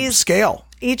how each of you these scale.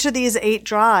 Each of these 8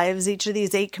 drives, each of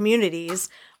these 8 communities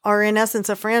are in essence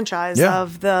a franchise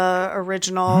of the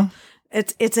original.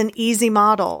 It's an easy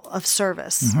model of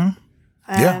service,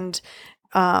 and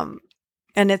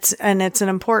it's an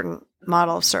important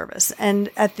model of service. And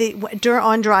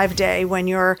on drive day, when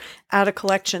you're at a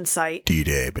collection site,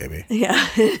 D-Day, baby. Yeah,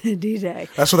 D-Day.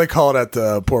 That's what they call it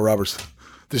at Port Roberts.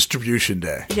 Distribution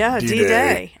Day. Yeah,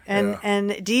 D-Day.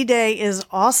 And D-Day is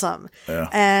awesome. Yeah.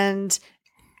 And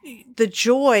the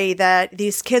joy that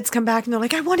these kids come back and they're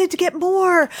like, I wanted to get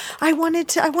more. I want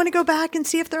to go back and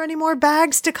see if there are any more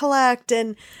bags to collect.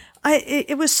 And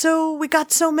we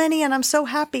got so many and I'm so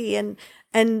happy. And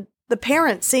the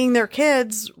parents seeing their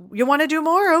kids, you want to do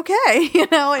more? Okay. You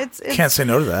know, it's can't say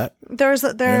no to that.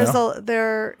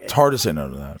 It's hard to say no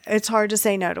to that. It's hard to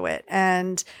say no to it.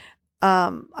 And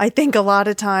I think a lot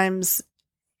of times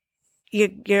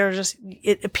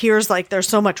it appears like there's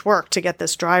so much work to get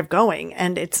this drive going,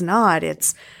 and it's not.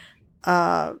 It's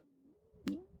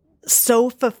so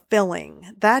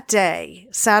fulfilling. That day,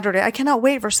 Saturday, I cannot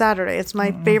wait for Saturday. It's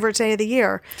my favorite day of the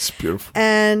year. It's beautiful.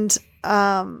 And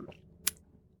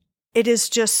it is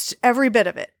just every bit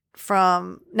of it.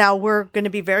 Now we're going to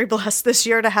be very blessed this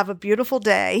year to have a beautiful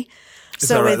day. Is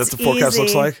that right? That's what the forecast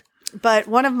looks like? But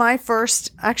my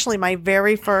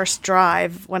very first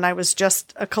drive when I was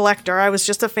just a collector, I was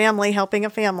just a family, helping a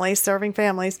family, serving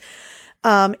families.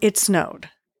 It snowed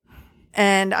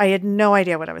and I had no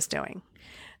idea what I was doing.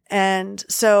 And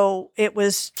so it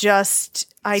was just,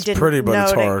 it's pretty, but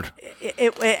it's hard.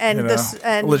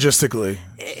 Logistically,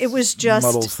 it was just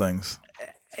muddles things.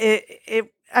 I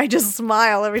just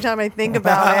smile every time I think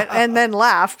about it and then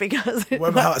laugh because.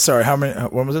 When was this? How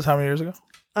many years ago?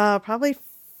 Probably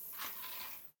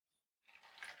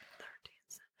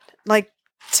like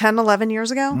 10, 11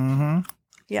 years ago. Mm-hmm.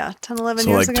 Yeah, 10, 11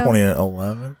 years ago. So like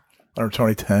 2011 or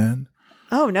 2010?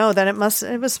 Oh, no, then it was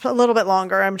a little bit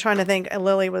longer. I'm trying to think.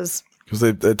 Lily was... Because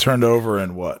they turned over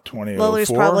in what, 2004? Lily was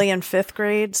probably in 5th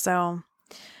grade, so...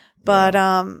 But,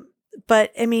 I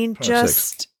mean,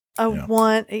 just... I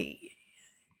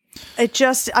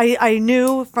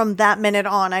knew from that minute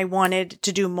on I wanted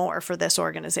to do more for this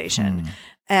organization.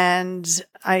 And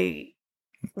I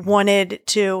wanted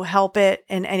to help it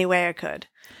in any way I could.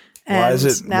 And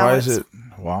why is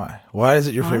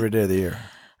it your favorite day of the year?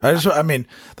 I mean,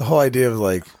 the whole idea of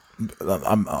like,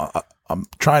 I'm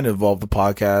trying to evolve the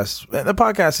podcast, and the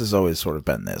podcast has always sort of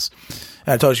been this.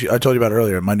 And I told you about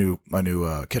earlier, my new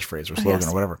catchphrase or slogan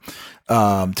or whatever.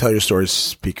 Tell your stories,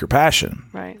 speak your passion.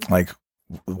 Right. Like,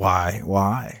 why?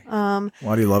 Why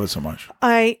do you love it so much?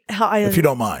 If you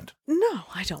don't mind. No,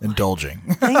 I don't. Indulging.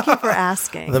 Thank you for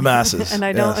asking. The masses. And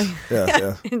I don't.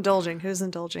 Yes. Indulging. Who's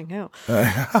indulging who?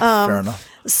 Fair enough.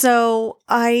 So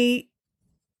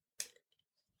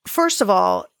first of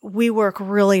all, we work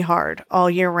really hard all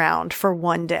year round for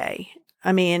one day.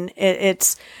 I mean,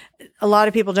 it's a lot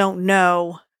of people don't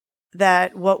know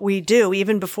that what we do,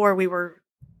 even before we were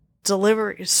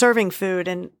serving food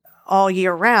and all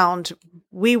year round,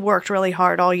 we worked really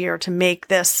hard all year to make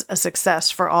this a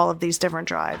success for all of these different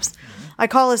drives. I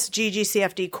call us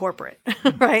GGCFD corporate,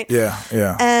 right?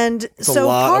 Yeah. And it's so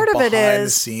part of it is behind the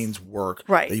scenes work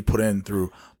that you put in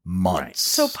through months. Right.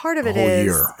 So part of it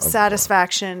is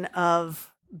satisfaction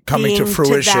of coming to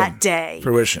fruition. That day.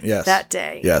 Fruition, yes. That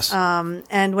day. Yes.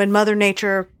 And when Mother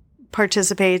Nature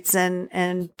participates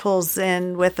and pulls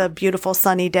in with a beautiful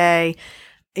sunny day,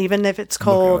 even if it's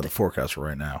cold. I'm looking at the forecast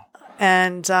right now.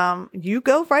 And you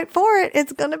go right for it.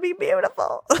 It's going to be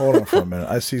beautiful. Hold on for a minute.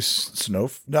 I see snow.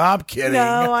 No, I'm kidding.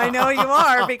 No, I know you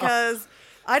are because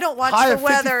I don't watch high the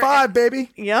weather. 55,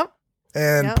 baby. Yep.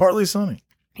 And partly sunny.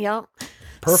 Yep.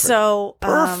 Perfect. So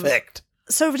perfect.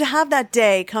 So to have that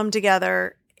day come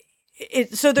together,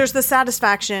 so there's the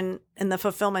satisfaction and the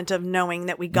fulfillment of knowing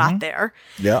that we got there.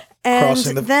 Yeah. And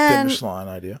crossing the finish line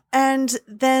idea. And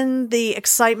then the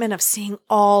excitement of seeing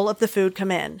all of the food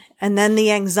come in. And then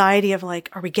the anxiety of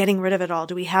like, are we getting rid of it all?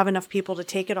 Do we have enough people to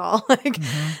take it all? Like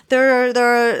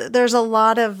there's a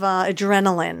lot of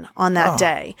adrenaline on that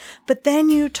day. But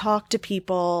then you talk to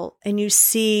people and you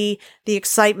see the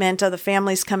excitement of the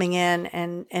families coming in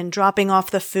and dropping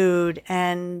off the food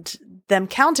and them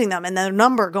counting them and the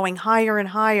number going higher and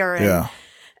higher.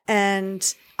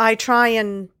 And I try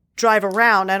and drive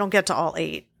around. I don't get to all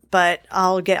 8, but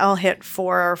I'll hit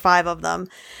 4 or 5 of them.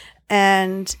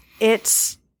 And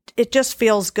it just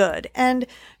feels good. And,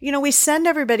 we send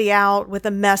everybody out with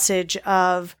a message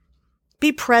of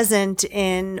be present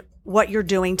in what you're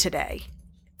doing today.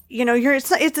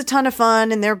 it's a ton of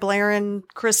fun, and they're blaring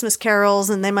Christmas carols,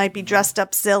 and they might be dressed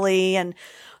up silly, and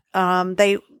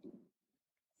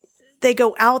they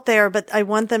go out there, but I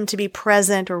want them to be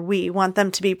present, or we want them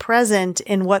to be present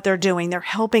in what they're doing. They're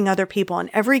helping other people.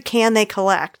 And every can they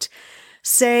collect,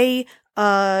 say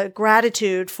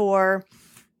gratitude for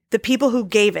the people who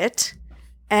gave it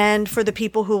and for the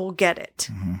people who will get it,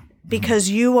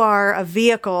 because you are a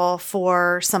vehicle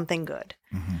for something good.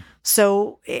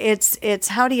 So it's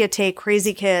how do you take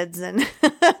crazy kids and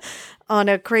on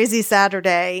a crazy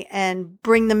Saturday and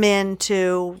bring them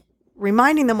into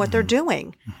reminding them what they're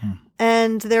doing.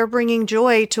 And they're bringing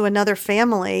joy to another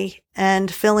family and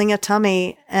filling a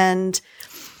tummy and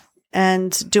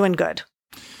doing good.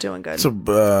 So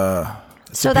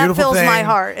that fills my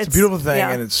heart. It's a beautiful thing,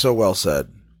 and it's so well said.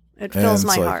 It fills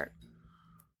my heart.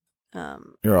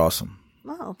 You're awesome.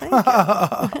 Oh, thank you.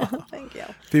 Thank you.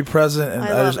 Be present, and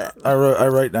I love it. I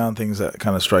write down things that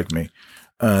kind of strike me.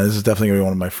 This is definitely going to be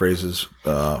one of my phrases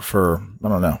for, I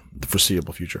don't know, the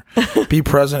foreseeable future. Be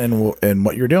present in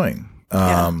what you're doing.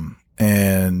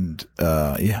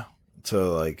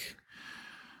 So like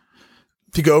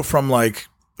to go from like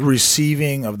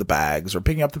receiving of the bags or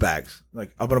picking up the bags,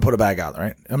 like I'm going to put a bag out,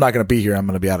 right? I'm not going to be here. I'm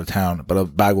going to be out of town, but a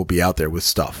bag will be out there with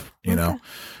stuff, you know,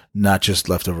 not just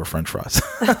leftover French fries,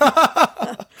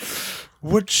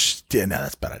 which, no,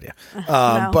 that's a bad idea.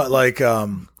 No. But like,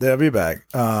 there'll be a bag.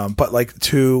 But like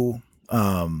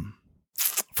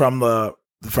from a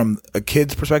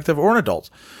kid's perspective or an adult,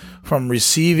 from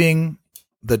receiving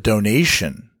the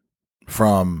donation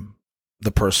from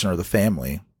the person or the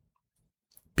family,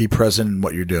 be present in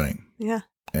what you're doing. Yeah.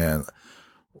 And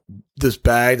this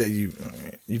bag that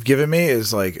you've given me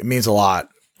is like, it means a lot,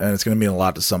 and it's going to mean a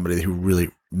lot to somebody who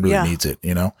really needs it,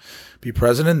 you know? Be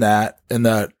present in that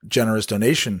generous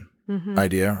donation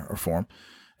idea or form.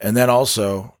 And then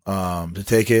also, to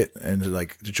take it and to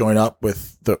join up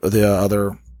with the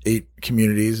other 8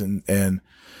 communities and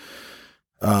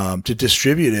to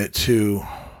distribute it to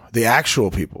the actual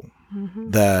people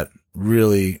that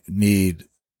really need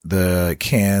the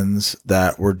cans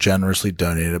that were generously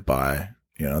donated by,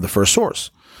 the First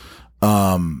Source.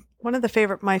 One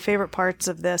of my favorite parts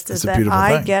of this is that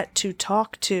I get to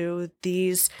talk to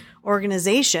these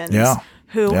organizations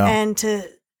and to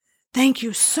thank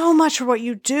you so much for what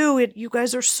you do. You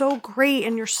guys are so great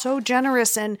and you're so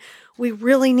generous, and we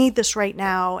really need this right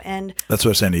now. And that's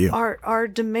what I'm saying to you. Our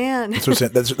demand.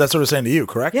 That's what I'm saying to you,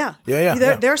 correct? Yeah.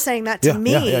 They're saying that to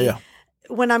me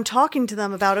when I'm talking to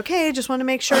them about, okay, just want to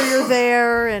make sure you're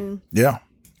there. And it's,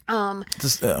 I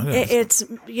just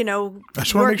want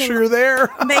to make sure you're there.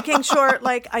 Making sure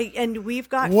and we've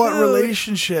got what food,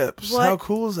 relationships, how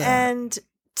cool is that? And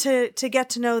to get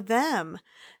to know them.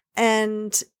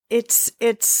 And it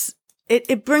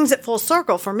brings it full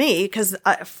circle for me, because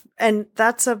and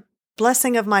that's a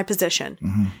blessing of my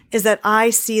position, is that I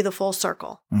see the full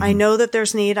circle. I know that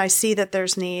there's need. I see that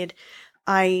there's need.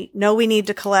 I know we need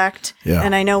to collect,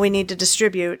 and I know we need to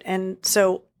distribute. And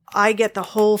so I get the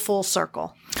whole full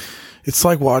circle. It's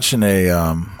like watching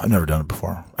I've never done it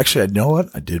before. Actually, I know what?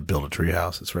 I did build a tree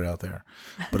house. It's right out there,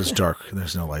 but it's dark.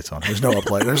 There's no lights on. There's no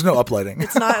uplighting. It's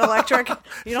not electric.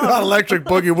 It's not electric.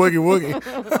 Boogie, woogie,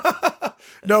 woogie.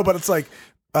 No, but it's like,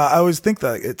 I always think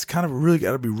that it's kind of really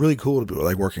got to be really cool to be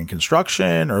like working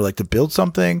construction or like to build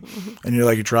something, and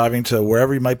you're driving to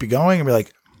wherever you might be going and be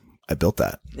like, I built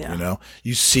that. Yeah.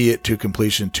 You see it to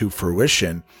completion, to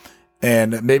fruition.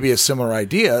 And maybe a similar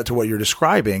idea to what you're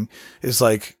describing is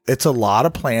like, it's a lot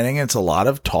of planning. It's a lot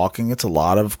of talking. It's a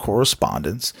lot of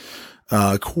correspondence,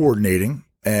 coordinating,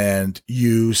 and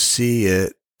you see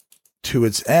it to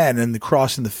its end, and the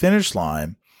crossing the finish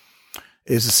line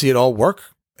is to see it all work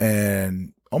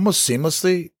and almost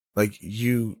seamlessly. Like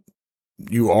you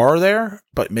are there,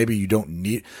 but maybe you don't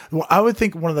need. Well, I would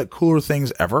think one of the cooler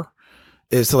things ever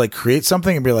is to create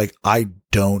something and be like, I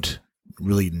don't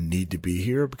really need to be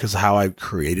here because how I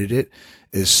created it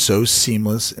is so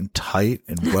seamless and tight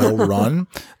and well run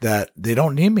that they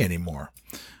don't need me anymore.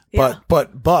 Yeah.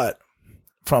 But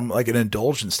from an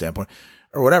indulgence standpoint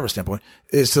or whatever standpoint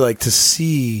is to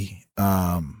see,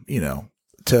 to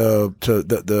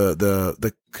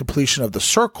the completion of the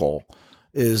circle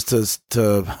is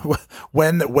to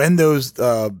when those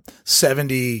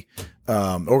 70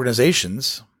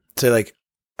 organizations say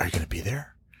are you going to be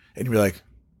there? And you're like,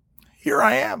 here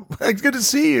I am. It's good to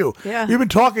see you. Yeah. You've been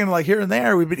talking here and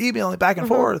there. We've been emailing back and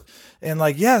forth. And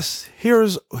yes,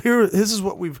 this is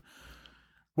what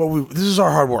this is our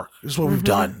hard work. This is what we've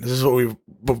done. This is what we've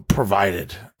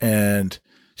provided. And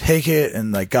take it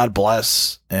and God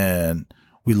bless. And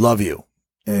we love you.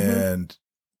 And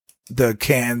the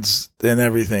cans and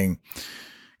everything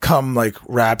come like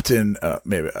wrapped in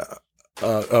maybe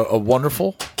a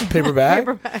wonderful paper bag,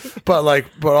 but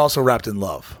also wrapped in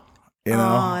love. You know,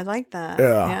 I like that.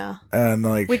 Yeah. And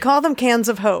like we call them cans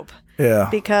of hope. Yeah,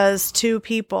 because to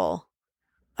people,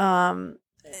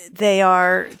 they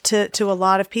are to a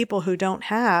lot of people who don't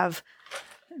have.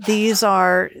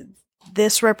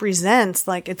 This represents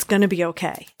like it's going to be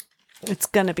okay. It's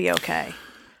going to be okay.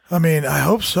 I mean, I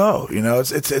hope so. You know,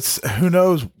 it's who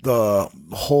knows the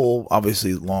whole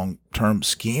obviously long-term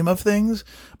scheme of things,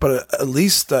 but at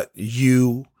least that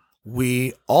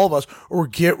we, all of us, we're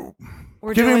giving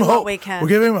doing them what hope. we can. We're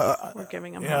giving them,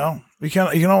 them you hope. know, you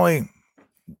can only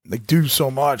like do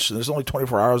so much. There's only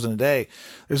 24 hours in a day.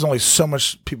 There's only so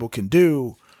much people can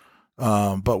do.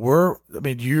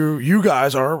 But you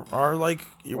guys are like,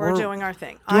 we're doing our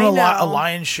thing. Doing I know a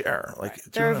lion's share. Like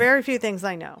there are very few things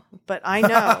I know, but I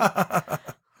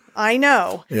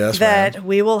know yes, that ma'am.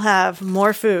 we will have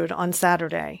more food on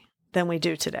Saturday than we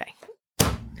do today.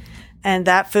 And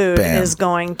that food is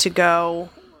going to go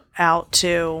out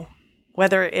to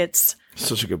whether it's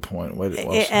such a good point.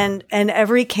 And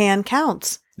every can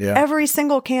counts. Yeah. Every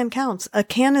single can counts. A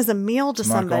can is a meal to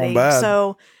somebody.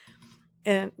 So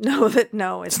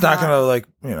it's not going to like,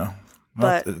 you know,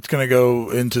 but it's going to go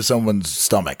into someone's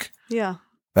stomach. Yeah.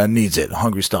 That needs it. A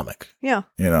hungry stomach. Yeah.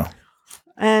 You know.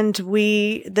 And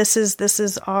this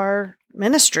is our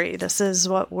ministry. This is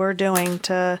what we're doing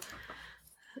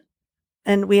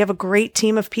and we have a great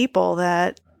team of people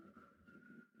that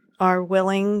are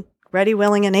ready,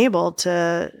 willing, and able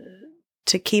to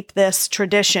keep this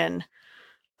tradition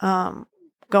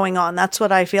going on. That's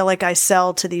what I feel like I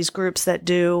sell to these groups that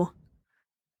do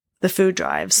the food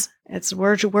drives.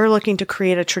 We're looking to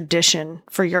create a tradition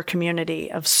for your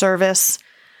community of service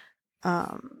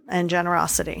and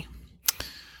generosity.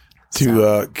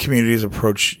 Do communities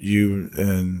approach you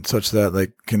and such that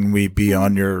like, can we be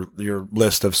on your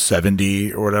list of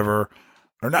 70 or whatever?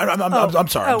 Or not? I'm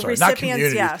sorry. Not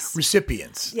communities. Yes.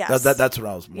 Recipients. Yes. That's what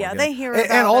I was. Yeah, they hear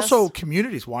about and also us.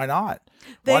 Communities. Why not?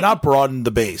 Why not broaden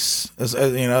the base? As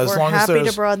you know, we're happy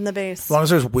to broaden the base. As long as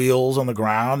there's wheels on the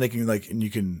ground, they can and you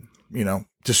can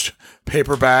just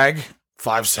paper bag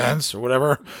 5 cents or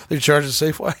whatever they charge at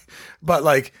Safeway. But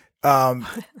like,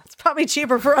 it's probably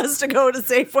cheaper for us to go to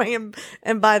Safeway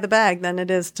and buy the bag than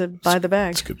it is to buy the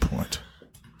bag. That's a good point.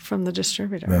 From the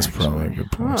distributor. That's probably a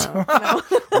good point.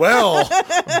 Well,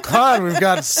 I'm glad we've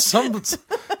got some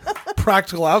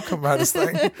practical outcome out of this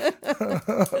thing.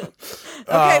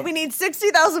 Okay, we need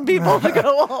 60,000 people to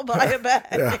go all buy a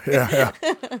bag. Yeah.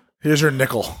 Here's your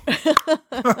nickel.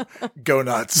 Go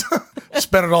nuts.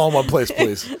 Spend it all in one place,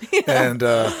 please. Yeah. And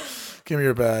give me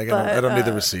your bag. I don't need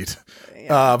the receipt.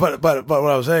 Yeah. But what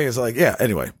I was saying is like, yeah.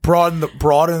 Anyway, broaden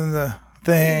the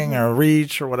thing or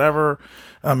reach or whatever.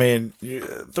 I mean,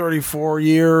 34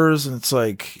 years, and it's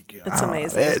like it's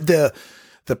amazing. The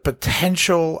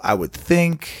potential, I would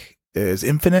think, is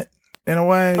infinite in a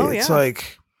way. Oh, it's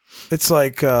like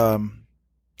I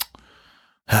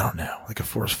don't know, like a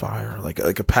forest fire, like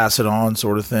a pass it on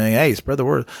sort of thing. Hey, spread the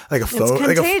word, like a phone,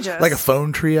 like a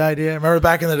phone tree idea. Remember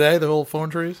back in the day, the old phone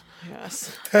trees?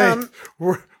 Yes. Hey,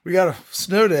 we got a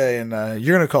snow day, and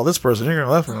you're gonna call this person. You're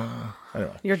gonna left.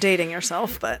 Anyway. You're dating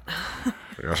yourself, but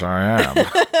yes, I am.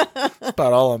 That's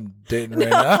about all I'm dating right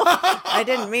now. I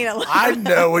didn't mean it. I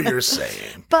know what you're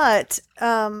saying, but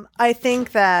I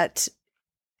think that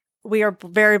we are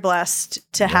very blessed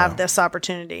to have this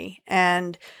opportunity,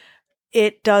 and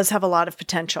it does have a lot of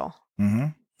potential. Mm-hmm.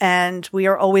 And we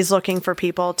are always looking for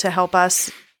people to help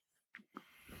us,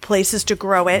 places to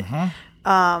grow it,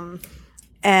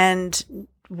 and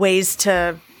ways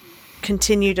to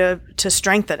continue to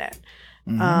strengthen it.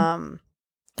 Mm-hmm.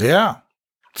 Yeah.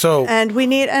 So, and we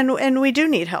need, and we do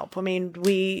need help. I mean,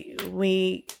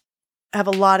 we have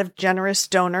a lot of generous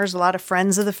donors, a lot of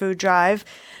friends of the food drive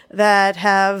that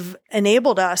have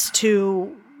enabled us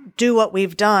to do what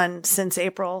we've done since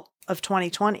April of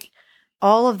 2020.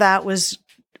 All of that were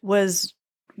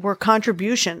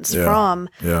contributions from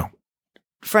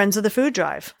friends of the food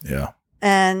drive. Yeah.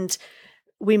 And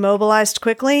we mobilized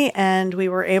quickly, and we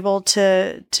were able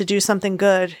to do something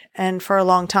good and for a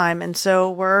long time. And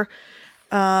so we're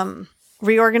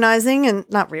reorganizing and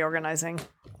not reorganizing.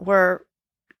 We're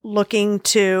looking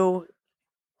to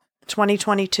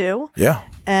 2022. Yeah.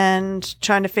 And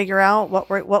trying to figure out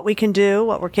what we can do,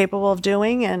 what we're capable of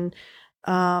doing, and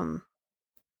but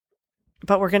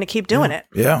we're going to keep doing it.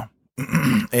 Yeah.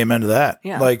 Amen to that.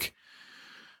 Yeah. Like,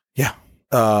 yeah.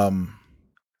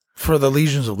 For the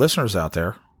legions of listeners out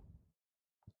there,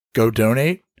 go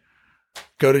donate.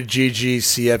 Go to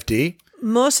GGCFD.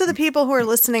 Most of the people who are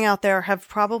listening out there have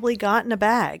probably gotten a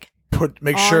bag.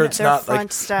 make on sure it's their not front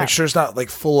like step. make sure it's not like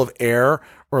full of air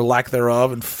or lack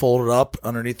thereof and fold it up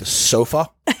underneath the sofa.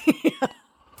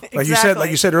 Like you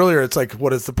said earlier, it's like,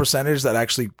 what is the percentage that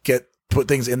actually put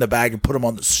things in the bag and put them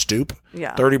on the stoop?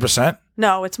 Yeah. 30%?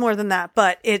 No, it's more than that.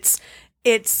 But it's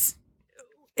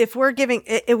if we're giving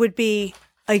it would be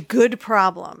a good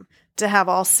problem to have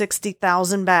all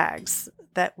 60,000 bags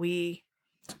that we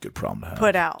It's a good problem to have.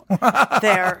 put out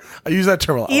there. I use that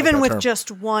term a lot. Even like that with term.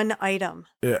 just one item.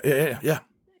 Yeah.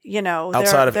 You know,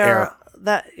 Outside of air.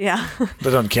 That That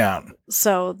doesn't count.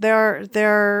 So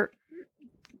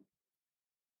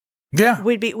Yeah.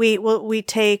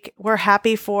 we're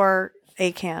happy for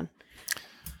a can.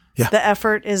 Yeah. The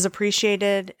effort is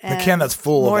appreciated. The And can that's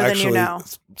full more of than actually you know.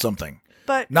 something.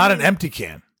 But Not an empty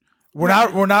can. We're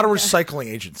not a recycling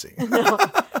agency.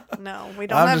 No, we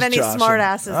don't have any joshing. smart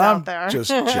asses I'm out there. Just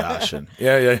joshing.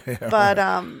 Yeah. But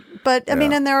I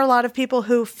mean, and there are a lot of people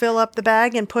who fill up the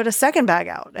bag and put a second bag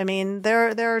out. I mean,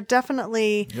 there are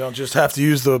definitely. You don't just have to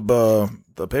use the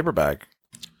paper bag.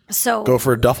 So Go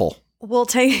for a duffel.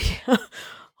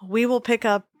 we will pick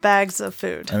up bags of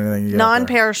food, Anything you got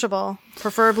non-perishable,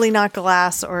 preferably not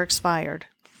glass or expired.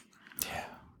 Yeah.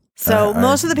 So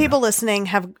most of the people listening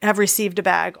have received a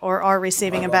bag or are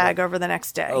receiving a bag over the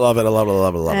next day. I love it.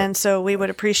 And so we would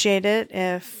appreciate it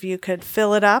if you could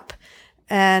fill it up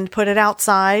and put it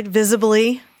outside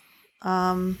visibly.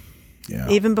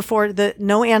 Even before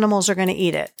no animals are going to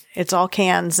eat it. It's all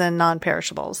cans and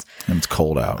non-perishables. And it's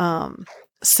cold out.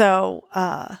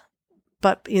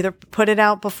 But either put it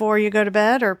out before you go to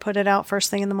bed or put it out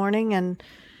first thing in the morning and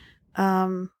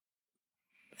go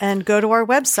to our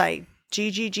website,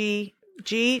 ggcfd.org.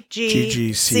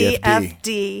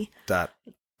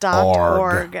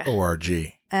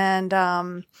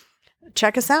 And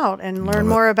check us out and learn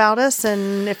more about us.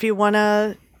 And if you want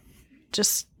to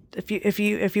if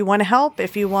you want to help,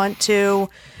 if you want to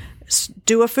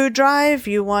do a food drive,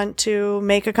 you want to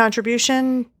make a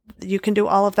contribution, you can do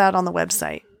all of that on the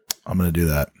website. I'm going to do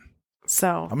that.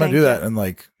 So I'm going to do that in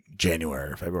like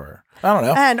January or February. I don't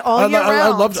know. And all year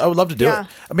round. I would love to do it.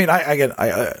 I mean, I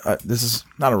this is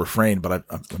not a refrain, but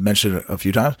I've mentioned it a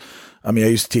few times. I mean, I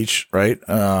used to teach, right?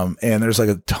 And there's like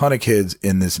a ton of kids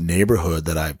in this neighborhood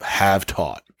that I have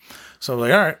taught. So I'm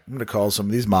like, all right, I'm going to call some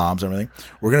of these moms and everything.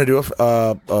 We're going to do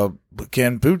a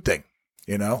canned food thing,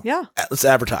 you know? Yeah. Let's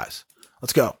advertise.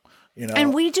 Let's go. You know,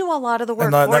 and we do a lot of the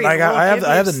work. And for you. I have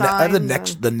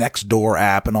the next door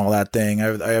app and all that thing. I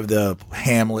have the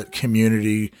Hamlet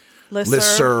community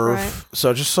listserv. Right.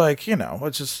 So just like, you know,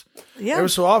 it's just every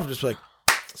so often, just like,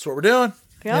 that's what we're doing.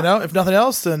 Yep. You know, if nothing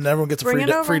else, then everyone gets a free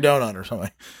donut or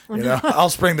something. You know, I'll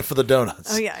spring for the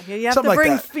donuts. Oh yeah, you have to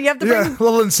bring. You have to bring a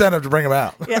little incentive to bring them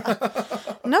out. Yeah.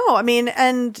 No, I mean,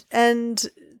 and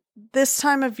this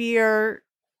time of year,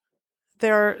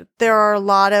 there are a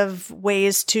lot of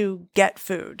ways to get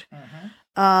food.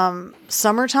 Mm-hmm.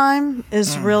 Summertime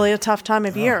is really a tough time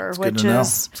of year, it's which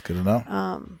is it's good to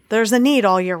know. There's a need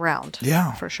all year round.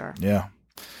 Yeah, for sure. Yeah,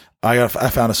 I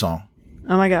found a song.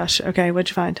 Oh my gosh! Okay, what'd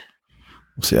you find?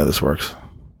 We'll see how this works.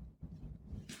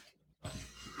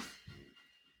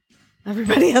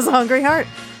 Everybody has a hungry heart.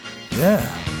 Yeah.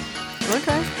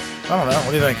 Okay. I don't know.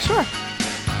 What do you think? Sure.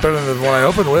 Better than the one I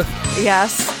opened with.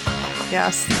 Yes.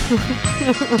 Yes.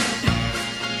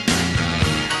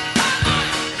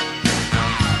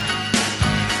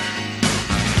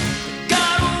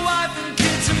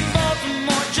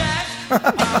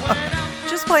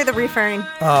 Just play the refrain.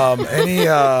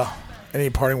 Any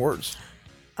parting words?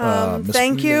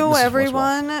 Thank you,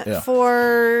 everyone,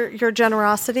 for your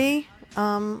generosity.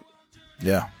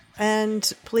 Yeah.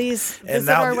 And please visit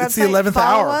now our website. It's the 11th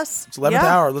hour. Us. It's 11th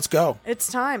hour. Let's go.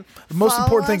 It's time. The most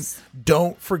important thing,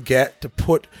 don't forget to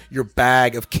put your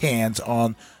bag of cans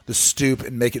on the stoop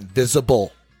and make it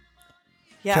visible.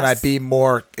 Yes. Can I be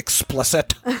more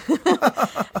explicit?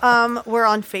 We're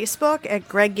on Facebook at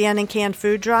Greg Gannon Canned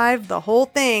Food Drive. The whole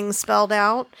thing spelled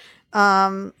out.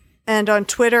 And on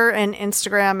Twitter and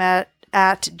Instagram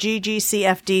at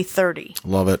GGCFD30.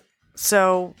 Love it.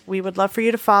 So we would love for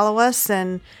you to follow us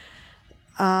and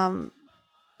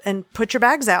put your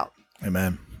bags out.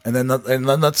 Amen. And then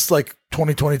let's like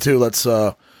 2022. Let's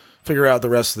figure out the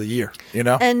rest of the year. You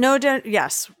know. And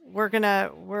yes, we're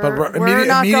not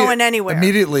going anywhere.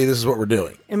 Immediately, this is what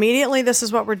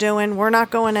we're doing. We're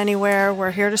not going anywhere.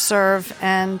 We're here to serve,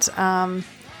 and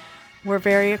we're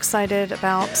very excited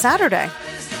about Saturday.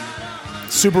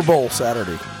 Super Bowl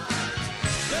Saturday.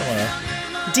 Come on.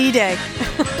 D-Day.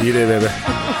 D-Day, baby.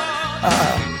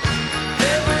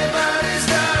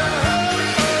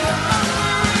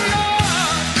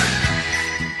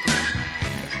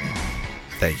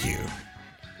 Thank you,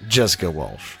 Jessica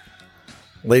Walsh.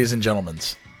 ladies and gentlemen,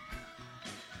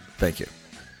 thank you.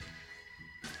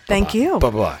 Thank you.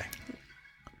 Bye-bye.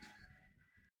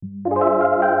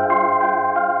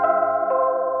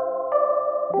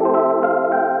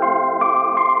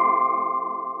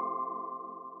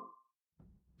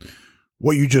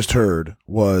 What you just heard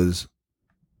was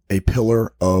a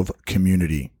pillar of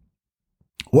community.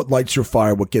 What lights your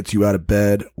fire? What gets you out of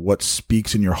bed? What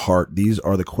speaks in your heart? These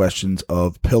are the questions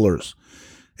of pillars.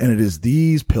 And it is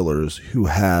these pillars who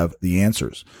have the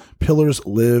answers. Pillars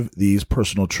live these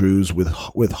personal truths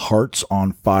with hearts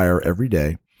on fire every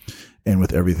day and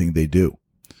with everything they do.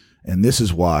 And this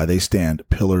is why they stand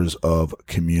pillars of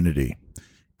community.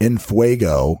 In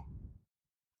Fuego,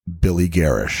 Billy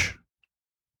Garish.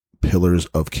 Pillars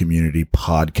of Community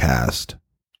Podcast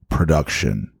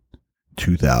Production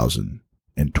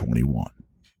 2021.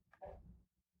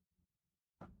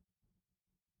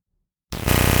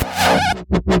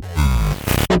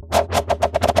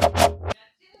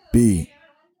 Be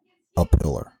a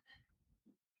pillar.